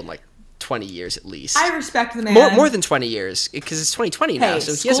musical in like 20 years at least. I respect the man. More than 20 years, because it's 2020 now,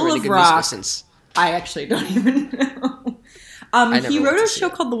 so he hasn't written a good musical since... I actually don't even know. He wrote a show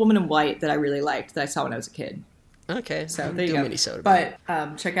called The Woman in White that I really liked, that I saw when I was a kid. Okay, so there you go. Minnesota, but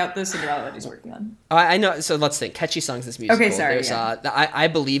check out the Cinderella that he's working on. Oh, I know. So let's think. Catchy songs. This musical. Okay, sorry. There's I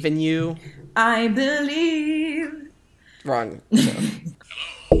Believe in You. I believe. Wrong.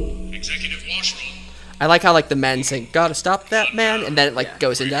 Hello, Executive Washroom. I like how like the men sing "Gotta Stop That Man" and then it like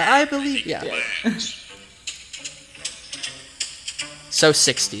goes into "I Believe." Yeah. So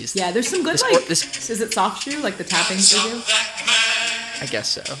 60s. Yeah, there's some good is it Soft Shoe, like the tapping studio? I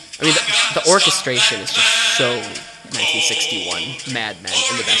guess so. I mean, the orchestration is just so 1961 Mad Men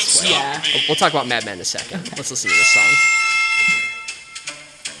in the best way. Yeah. We'll talk about Mad Men in a second. Okay. Let's listen to this song.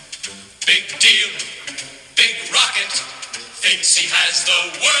 Big deal, big rocket, thinks he has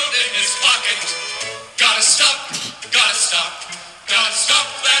the world in his pocket. Gotta stop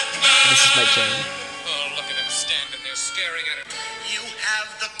that man. This is my jam. Oh, look at him standing there staring at it. You have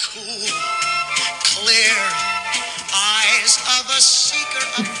the cool, clear eyes of a seeker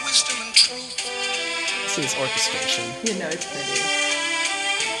of wisdom and truth. This is orchestration. You know it's pretty.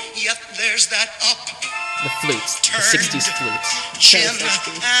 Yet there's that up. The flutes, the 60s flutes. Chin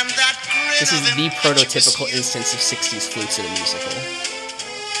and that grin. This is the prototypical instance of 60s flutes in a musical.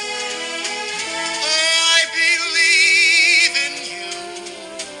 Oh, I believe in you.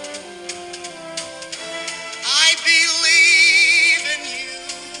 I believe in you.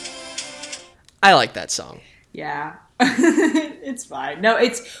 I like that song. Yeah. It's fine. No,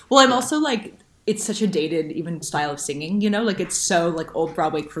 I'm also like, it's such a dated even style of singing, you know, like it's so like old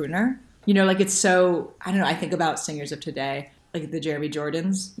Broadway crooner, you know, like it's so, I don't know, I think about singers of today, like the Jeremy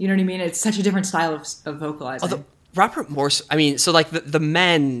Jordans, you know what I mean? It's such a different style of vocalizing. Although Robert Morse, I mean, so like the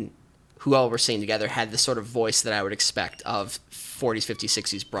men who all were singing together had the sort of voice that I would expect of 40s, 50s,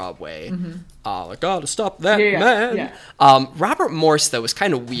 60s Broadway. Mm-hmm. Like, gotta stop that man. Yeah. Robert Morse, though, was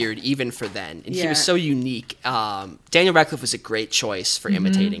kind of weird even for then. And he was so unique. Daniel Radcliffe was a great choice for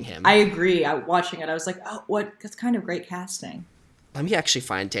imitating him. I agree. Watching it, I was like, oh, what? That's kind of great casting. Let me actually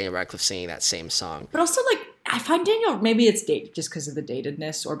find Daniel Radcliffe singing that same song. But also, like, I find Daniel, maybe it's dated just because of the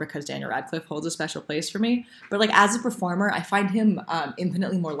datedness or because Daniel Radcliffe holds a special place for me. But, like, as a performer, I find him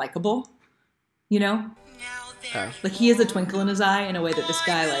infinitely more likable, you know? Like, he has a twinkle in his eye in a way that this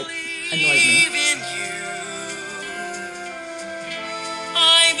guy, like, annoyed me.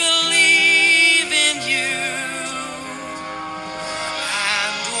 I believe in you.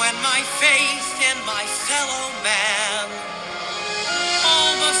 my faith in my fellow man.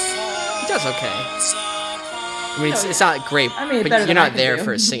 All the He does okay. I mean, it's not great, but you're not there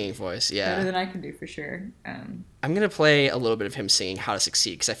for a singing voice. Yeah, better than I can do for sure. I'm gonna play a little bit of him singing "How to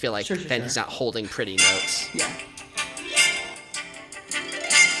Succeed" because I feel like he's not holding pretty notes. Yeah.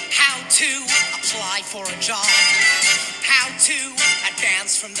 How to apply for a job. How to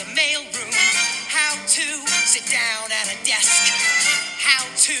advance from the mailroom. How to sit down at a desk. How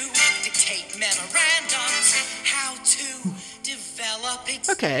to dictate memorandums. How to develop.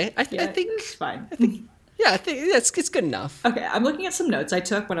 Okay, I think it's fine. Yeah, I think it's good enough. Okay, I'm looking at some notes I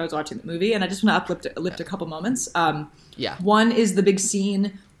took when I was watching the movie, and I just want to uplift a couple moments. One is the big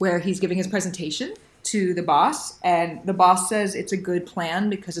scene where he's giving his presentation to the boss, and the boss says it's a good plan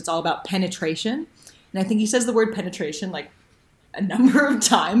because it's all about penetration. And I think he says the word penetration like a number of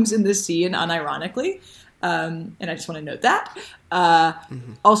times in this scene, unironically. And I just want to note that.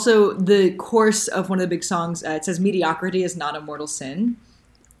 Also, the chorus of one of the big songs, it says mediocrity is not a mortal sin.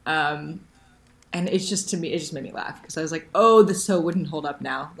 And it's just, to me, it just made me laugh because I was like, oh, this so wouldn't hold up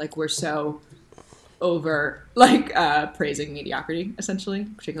now. Like, we're so over, like, praising mediocrity, essentially,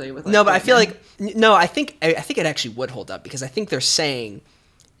 particularly with, like, no, but I feel like, no, I think it actually would hold up because I think they're saying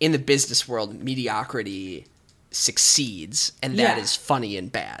in the business world, mediocrity succeeds, and that is funny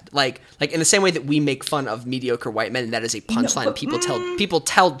and bad. Like in the same way that we make fun of mediocre white men, and that is a punchline. No, people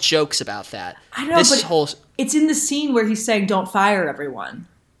tell jokes about that. I know, it's in the scene where he's saying, don't fire everyone.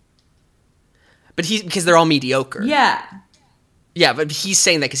 But because they're all mediocre. Yeah. Yeah, but he's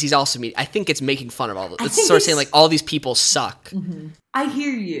saying that because he's also I think it's making fun of all of it. It's sort of saying, like, all these people suck. Mm-hmm. I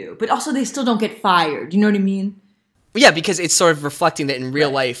hear you. But also they still don't get fired. You know what I mean? Yeah, because it's sort of reflecting that in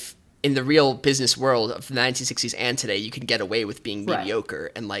real life, in the real business world of the 1960s and today, you can get away with being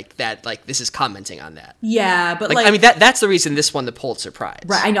mediocre. And, like, that, like, this is commenting on that. Yeah, but, like... I mean, that's the reason this won the Pulitzer Prize.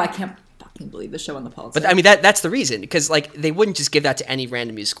 Right, I know, I can't believe the show on the Pulitzer. But I mean that's the reason, because like they wouldn't just give that to any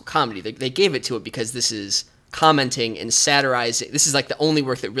random musical comedy. They gave it to it because this is commenting and satirizing. This is like the only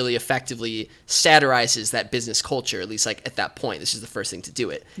work that really effectively satirizes that business culture, at least like at that point. This is the first thing to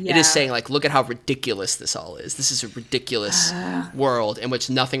do it. Yeah. It is saying like, look at how ridiculous this all is. This is a ridiculous world in which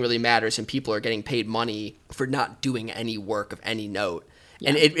nothing really matters and people are getting paid money for not doing any work of any note. Yeah.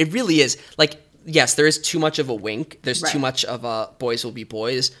 And it really is like, yes, there is too much of a wink. There's too much of a boys will be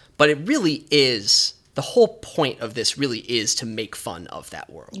boys. But it really is, the whole point of this really is to make fun of that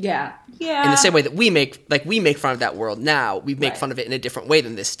world. Yeah. Yeah. In the same way that we make fun of that world now, we make fun of it in a different way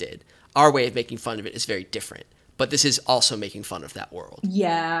than this did. Our way of making fun of it is very different. But this is also making fun of that world.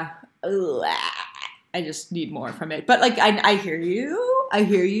 Yeah. Ugh. I just need more from it. But like, I hear you. I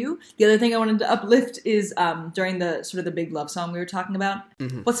hear you. The other thing I wanted to uplift is during the sort of the big love song we were talking about.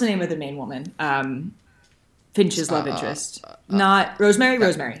 Mm-hmm. What's the name of the main woman? Finch's love interest. Not Rosemary?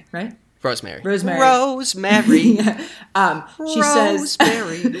 Rosemary, right? Rosemary. Yeah. She says,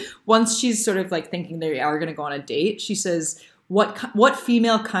 once she's sort of like thinking they are going to go on a date, she says, what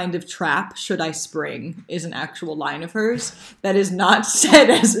female kind of trap should I spring is an actual line of hers that is not said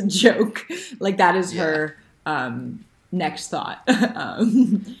as a joke. Like that is her next thought.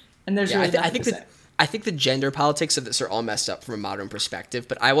 And there's really nothing to say. I think the gender politics of this are all messed up from a modern perspective,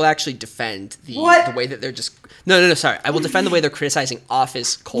 but I will actually defend the way that they're just... No, sorry. I will defend the way they're criticizing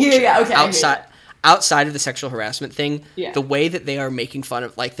office culture. Okay. Outside of the sexual harassment thing, the way that they are making fun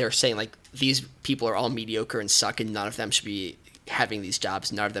of, like, they're saying, like, these people are all mediocre and suck and none of them should be having these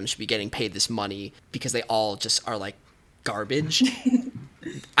jobs, none of them should be getting paid this money because they all just are, like, garbage.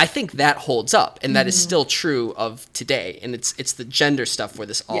 I think that holds up, and that is still true of today, and it's the gender stuff where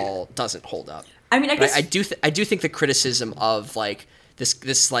this all doesn't hold up. I mean, I guess I do think the criticism of like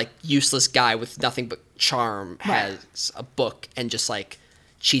this like useless guy with nothing but charm has a book and just like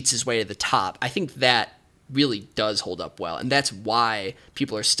cheats his way to the top. I think that really does hold up well, and that's why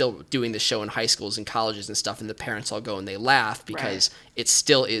people are still doing the show in high schools and colleges and stuff, and the parents all go and they laugh because it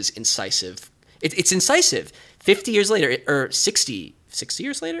still is incisive. It's incisive. 50 years later, or 60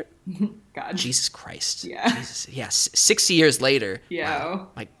 years later? God. Jesus Christ. Yeah. Jesus. Yes. 60 years later. Yeah. Wow.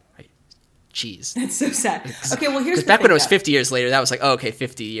 Like, jeez. That's so sad. Okay, well, here's the back thing, when it was 50 years later, that was like, oh, okay,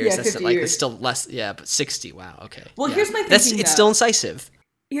 50 years. Yeah, that's 50 like years. it's still less. Yeah, but 60. Wow. Okay. Well, here's my thinking. It's still incisive.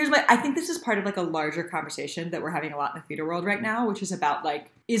 I think this is part of like a larger conversation that we're having a lot in the theater world right now, which is about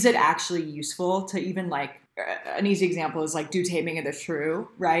like, is it actually useful to even like, an easy example is like do Taming of the Shrew,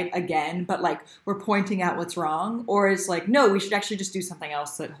 right? Again, but like we're pointing out what's wrong, or it's like, no, we should actually just do something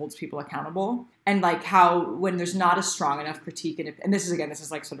else that holds people accountable. And like how when there's not a strong enough critique, and this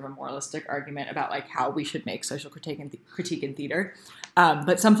is like sort of a moralistic argument about like how we should make social critique in theater.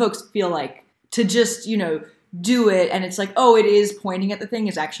 But some folks feel like to just, do it and it's like, oh, it is pointing at the thing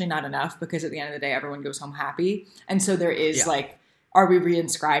is actually not enough, because at the end of the day, everyone goes home happy. And so there is like, are we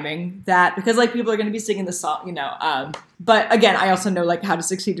reinscribing that? Because like people are going to be singing the song, you know. But again, I also know like How to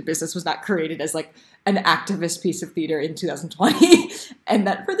Succeed in Business was not created as like an activist piece of theater in 2020, and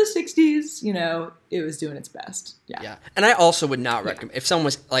that for the 60s, you know, it was doing its best. Yeah. And I also would not recommend, if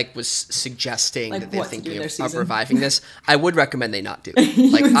someone was suggesting like that they're thinking of reviving this, I would recommend they not do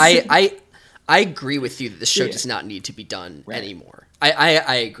it. Like I agree with you that this show does not need to be done anymore.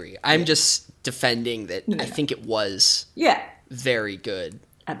 I agree. I'm just defending that I think it was very good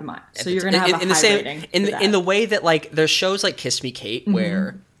at the time. So you're going to have a high rating in the way that like there's shows like Kiss Me Kate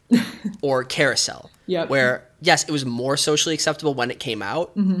where or Carousel, where yes, it was more socially acceptable when it came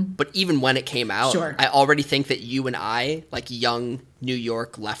out, but even when it came out, I already think that you and I, like young New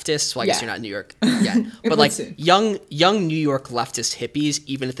York leftists, well, I guess you're not in New York yet, but like young New York leftist hippies,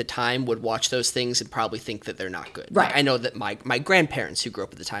 even at the time, would watch those things and probably think that they're not good. Right. Like, I know that my grandparents who grew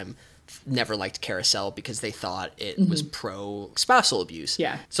up at the time never liked Carousel because they thought it was pro spousal abuse.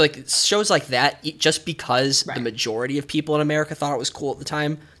 Yeah. So like shows like that, just because the majority of people in America thought it was cool at the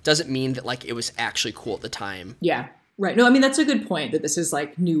time, doesn't mean that like it was actually cool at the time. Yeah. Right. No, I mean, that's a good point, that this is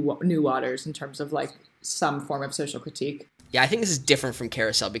like new waters in terms of like some form of social critique. Yeah, I think this is different from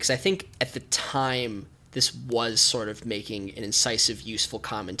Carousel because I think at the time this was sort of making an incisive, useful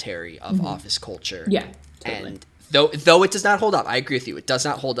commentary of office culture. Yeah. Totally. And though it does not hold up, I agree with you. It does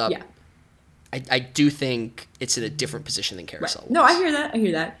not hold up. Yeah. I do think it's in a different position than Carousel. Right. No, I hear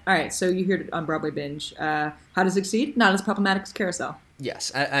that. All right, so you heard it on Broadway Binge. How to Succeed? Not as problematic as Carousel.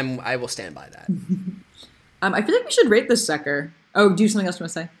 Yes, I will stand by that. I feel like we should rate this sucker. Oh, do something else you want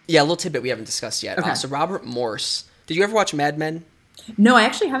to say? Yeah, a little tidbit we haven't discussed yet. Okay. So Robert Morse. Did you ever watch Mad Men? No, I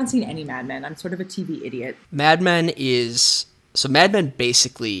actually haven't seen any Mad Men. I'm sort of a TV idiot. Mad Men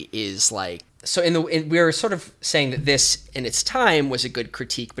basically is like, so we were sort of saying that this in its time was a good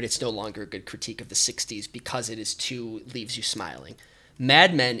critique, but it's no longer a good critique of the 60s because it is too leaves you smiling.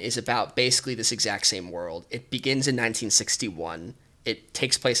 Mad Men is about basically this exact same world. It begins in 1961. It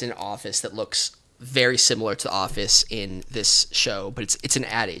takes place in an office that looks very similar to The Office in this show, but it's an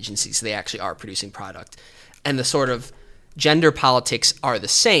ad agency, so they actually are producing product. And the sort of gender politics are the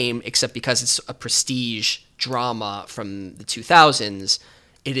same, except because it's a prestige drama from the 2000s,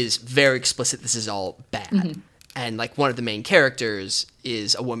 it is very explicit this is all bad. And like one of the main characters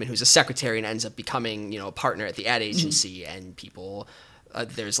is a woman who's a secretary and ends up becoming, a partner at the ad agency, and people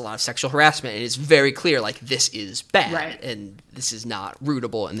there's a lot of sexual harassment, and it's very clear like this is bad, and this is not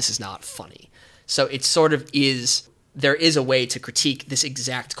rootable, and this is not funny. So it sort of is, there is a way to critique this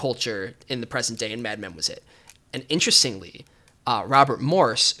exact culture in the present day, and Mad Men was it. And interestingly, Robert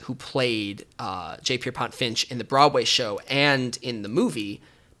Morse, who played J. Pierpont Finch in the Broadway show and in the movie,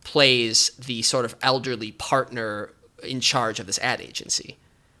 plays the sort of elderly partner in charge of this ad agency.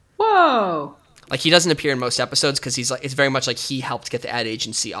 Whoa! Like, he doesn't appear in most episodes because he's like, it's very much like he helped get the ad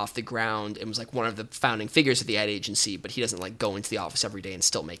agency off the ground and was like one of the founding figures of the ad agency, but he doesn't like go into the office every day and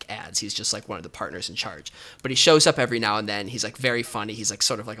still make ads. He's just like one of the partners in charge. But he shows up every now and then. He's like very funny. He's like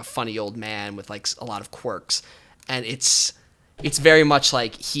sort of like a funny old man with like a lot of quirks. And it's very much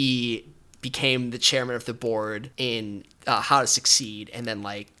like he became the chairman of the board in How to Succeed, and then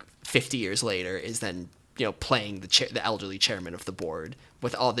like 50 years later is then playing the elderly chairman of the board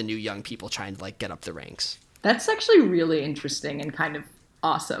with all the new young people trying to like get up the ranks. That's actually really interesting and kind of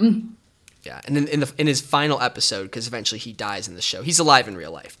awesome. Yeah, and in his final episode, because eventually he dies in the show. He's alive in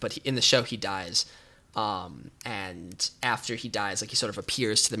real life, but in the show he dies. And after he dies, like he sort of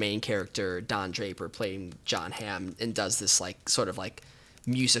appears to the main character, Don Draper, playing John Hamm, and does this like sort of like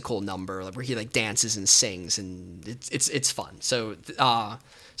musical number where he like dances and sings, and it's fun. So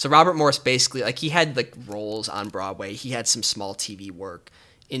Robert Morse basically, like, he had like roles on Broadway. He had some small TV work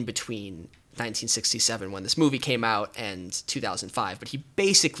in between 1967 when this movie came out and 2005, but he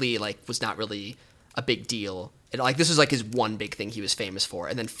basically like was not really a big deal. And like this was like his one big thing he was famous for,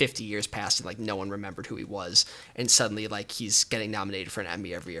 and then 50 years passed and like no one remembered who he was, and suddenly like he's getting nominated for an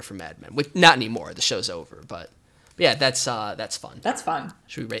Emmy every year for Mad Men. Which, not anymore, the show's over, but yeah, that's fun. That's fun.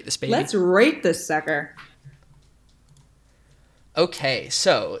 Should we rate this baby? Let's rate this sucker. Okay,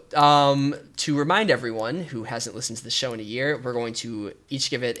 so to remind everyone who hasn't listened to the show in a year, we're going to each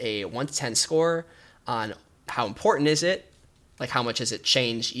give it a 1 to 10 score on how important is it, like how much has it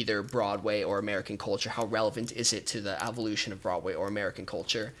changed either Broadway or American culture, how relevant is it to the evolution of Broadway or American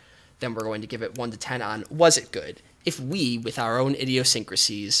culture. Then we're going to give it 1 to 10 on was it good. If we, with our own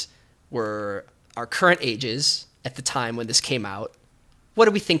idiosyncrasies, were our current ages at the time when this came out, how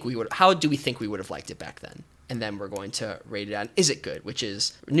do we think we would have liked it back then? And then we're going to rate it on is it good, which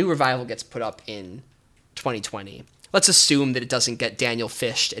is new revival gets put up in 2020. Let's assume that it doesn't get Daniel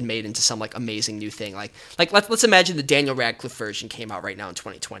fished and made into some like amazing new thing. Like let's imagine the Daniel Radcliffe version came out right now in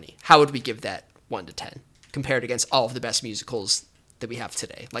 2020. How would we give that 1 to 10 compared against all of the best musicals that we have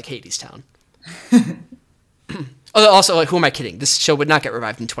today, like Hadestown? Also, like, who am I kidding? This show would not get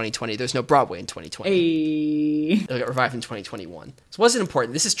revived in 2020. There's no Broadway in 2020. Hey. It'll get revived in 2021. So was it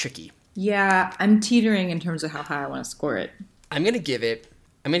important? This is tricky. Yeah, I'm teetering in terms of how high I want to score it. I'm gonna give it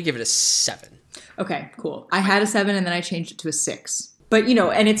a 7. Okay, cool. I had a 7 and then I changed it to a 6. But, you know,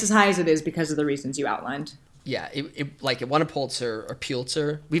 and it's as high as it is because of the reasons you outlined. Yeah, it won a Pulitzer or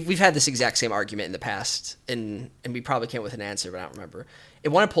Pulitzer. We've had this exact same argument in the past, and we probably came with an answer, but I don't remember. It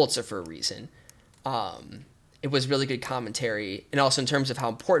won a Pulitzer for a reason. It was really good commentary, and also in terms of how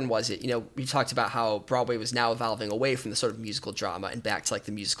important was it. You know, we talked about how Broadway was now evolving away from the sort of musical drama and back to like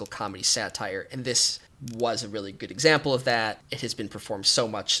the musical comedy satire, and this was a really good example of that. It has been performed so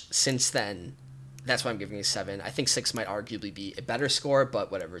much since then. That's why I'm giving it a 7. I think 6 might arguably be a better score,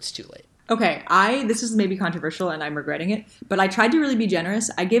 but whatever, it's too late. Okay, this is maybe controversial and I'm regretting it, but I tried to really be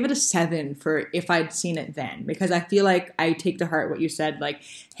generous. I gave it a 7 for if I'd seen it then, because I feel like I take to heart what you said. Like,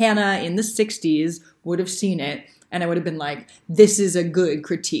 Hannah in the 60s would have seen it, and I would have been like, this is a good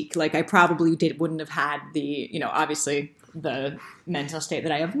critique. Like, I probably wouldn't have had the, you know, obviously the mental state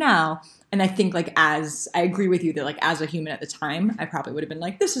that I have now. And I think, like, I agree with you that, like, as a human at the time, I probably would have been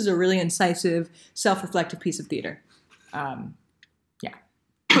like, this is a really incisive, self-reflective piece of theater. Yeah.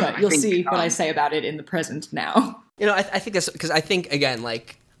 But you'll see what I say about it in the present now. You know, I think that's because I think, again,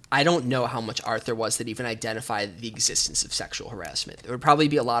 like, I don't know how much art there was that even identified the existence of sexual harassment. There would probably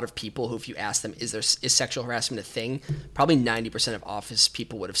be a lot of people who, if you asked them, is sexual harassment a thing? Probably 90% of office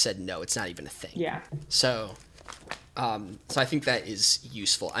people would have said, no, it's not even a thing. Yeah. So I think that is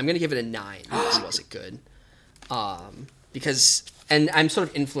useful. I'm going to give it a 9 because it wasn't good. And I'm sort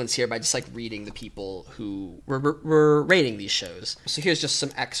of influenced here by just like reading the people who were rating these shows. So here's just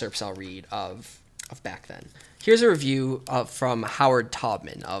some excerpts I'll read of back then. Here's a review from Howard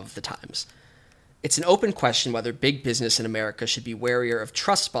Taubman of The Times. It's an open question whether big business in America should be warier of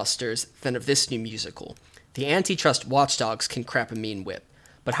trustbusters than of this new musical. The antitrust watchdogs can crap a mean whip,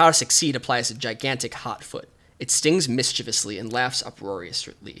 but how to succeed applies a gigantic hot foot. It stings mischievously and laughs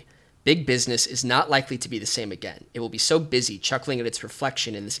uproariously. Big business is not likely to be the same again. It will be so busy chuckling at its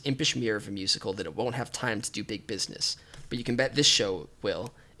reflection in this impish mirror of a musical that it won't have time to do big business. But you can bet this show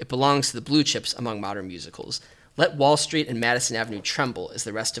will. It belongs to the blue chips among modern musicals. Let Wall Street and Madison Avenue tremble as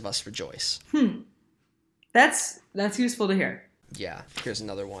the rest of us rejoice. That's useful to hear. Yeah, here's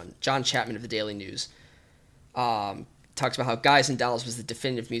another one. John Chapman of the Daily News talks about how Guys and Dolls was the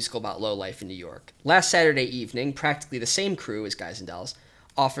definitive musical about low life in New York. Last Saturday evening, practically the same crew as Guys and Dolls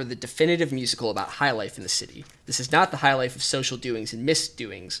offer the definitive musical about high life in the city. This is not the high life of social doings and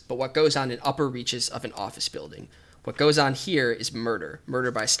misdoings, but what goes on in upper reaches of an office building. What goes on here is murder.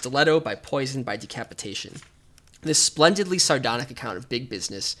 Murder by stiletto, by poison, by decapitation. This splendidly sardonic account of big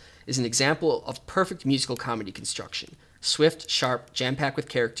business is an example of perfect musical comedy construction. Swift, sharp, jam-packed with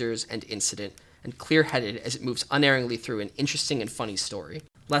characters and incident, and clear-headed as it moves unerringly through an interesting and funny story.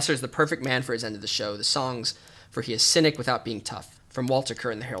 Lesser is the perfect man for his end of the show, the songs, for he is cynic without being tough. From Walter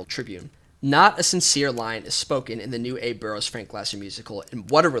Kerr in the Herald Tribune. Not a sincere line is spoken in the new Abe Burrows Frank Glasser musical,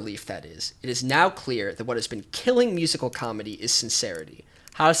 and what a relief that is. It is now clear that what has been killing musical comedy is sincerity.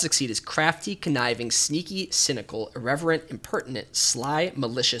 How to Succeed is crafty, conniving, sneaky, cynical, irreverent, impertinent, sly,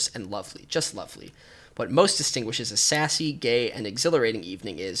 malicious, and lovely. Just lovely. What most distinguishes a sassy, gay, and exhilarating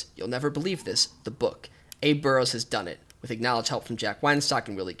evening is, you'll never believe this, the book. Abe Burrows has done it, with acknowledged help from Jack Weinstock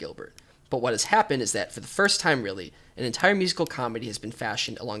and Willie Gilbert. But what has happened is that, for the first time really, an entire musical comedy has been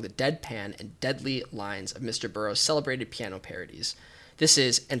fashioned along the deadpan and deadly lines of Mr. Burrows' celebrated piano parodies. This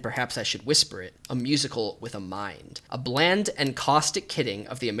is, and perhaps I should whisper it, a musical with a mind. A bland and caustic kidding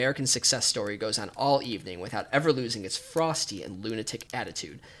of the American success story goes on all evening without ever losing its frosty and lunatic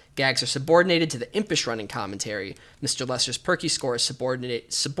attitude. Gags are subordinated to the impish running commentary. Mr. Lesser's perky score is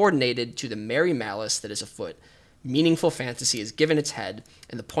subordinated to the merry malice that is afoot. Meaningful fantasy is given its head,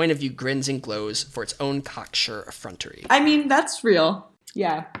 and the point of view grins and glows for its own cocksure effrontery. I mean, that's real.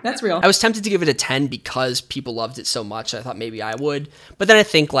 Yeah, that's real. I was tempted to give it a 10 because people loved it so much. I thought maybe I would. But then I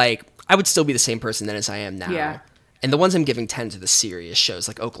think, like, I would still be the same person then as I am now. Yeah. And the ones I'm giving 10 to the serious shows,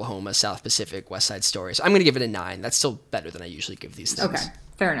 like Oklahoma, South Pacific, West Side Story. So I'm going to give it a 9. That's still better than I usually give these things. Okay,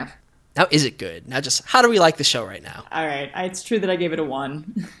 fair enough. Now, is it good? Now, just how do we like the show right now? All right. It's true that I gave it a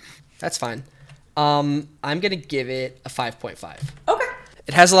 1. That's fine. I'm going to give it a 5.5. Okay.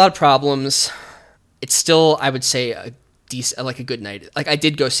 It has a lot of problems. It's still, I would say, a good night. Like, I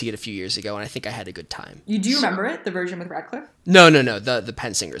did go see it a few years ago, and I think I had a good time. Do you remember it, the version with Radcliffe? No, the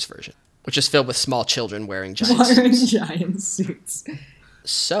Penn Singers version. which is filled with small children wearing giant suits.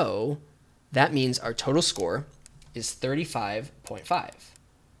 So that means our total score is 35.5,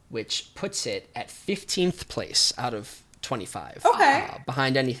 which puts it at 15th place out of 25. Okay.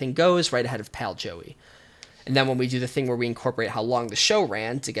 Behind Anything Goes, right ahead of Pal Joey. And then when we do the thing where we incorporate how long the show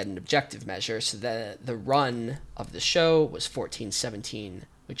ran to get an objective measure, so the run of the show was 14:17,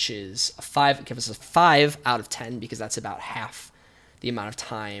 which is a 5. It gives us a 5 out of 10 because that's about half the amount of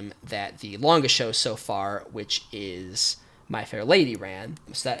time that the longest show so far, which is My Fair Lady, ran.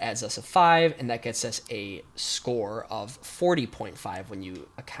 So that adds us a 5, and that gets us a score of 40.5 when you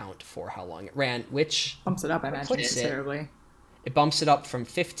account for how long it ran, which bumps it up, I imagine, considerably. It bumps it up from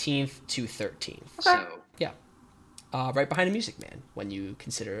 15th to 13th. Okay. So, yeah. Right behind A Music Man when you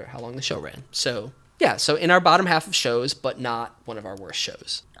consider how long the show ran. So, yeah. So in our bottom half of shows, but not one of our worst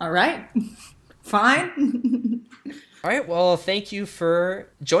shows. All right. Fine. All right. Well, thank you for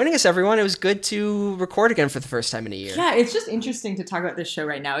joining us, everyone. It was good to record again for the first time in a year. Yeah, it's just interesting to talk about this show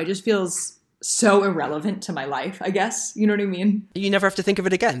right now. It just feels so irrelevant to my life, I guess. You know what I mean? You never have to think of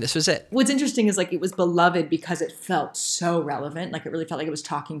it again. This was it. What's interesting is like it was beloved because it felt so relevant. Like it really felt like it was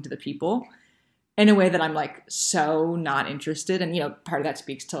talking to the people in a way that I'm like so not interested. And, you know, part of that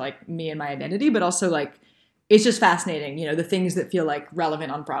speaks to like me and my identity, but also like it's just fascinating. You know, the things that feel like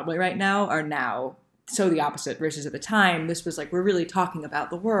relevant on Broadway right now are now so the opposite versus at the time. This was like, we're really talking about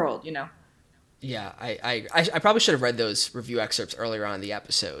the world, you know? Yeah, I probably should have read those review excerpts earlier on in the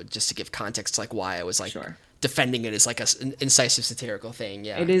episode just to give context to like why I was like defending it as like an incisive satirical thing.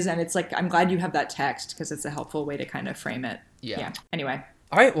 Yeah, it is. And it's like, I'm glad you have that text because it's a helpful way to kind of frame it. Yeah. Anyway.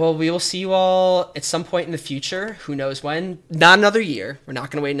 All right. Well, we will see you all at some point in the future. Who knows when? Not another year. We're not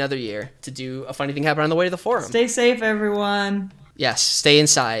going to wait another year to do a funny thing happen on the way to the forum. Stay safe, everyone. Yes. Stay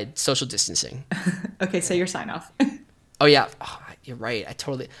inside. Social distancing. Okay. Say your sign off. Oh, yeah. Oh, you're right. I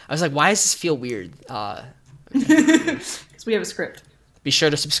was like, why does this feel weird? Because we have a script. Be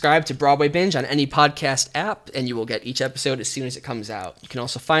sure to subscribe to Broadway Binge on any podcast app, and you will get each episode as soon as it comes out. You can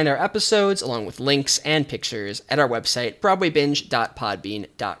also find our episodes, along with links and pictures, at our website,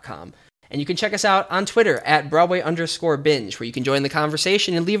 broadwaybinge.podbean.com. And you can check us out on Twitter at Broadway_binge, where you can join the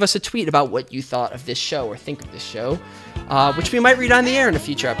conversation and leave us a tweet about what you thought of this show or think of this show, which we might read on the air in a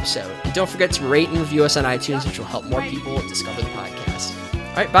future episode. And don't forget to rate and review us on iTunes, which will help more people discover the podcast.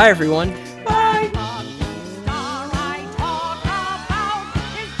 All right, bye, everyone.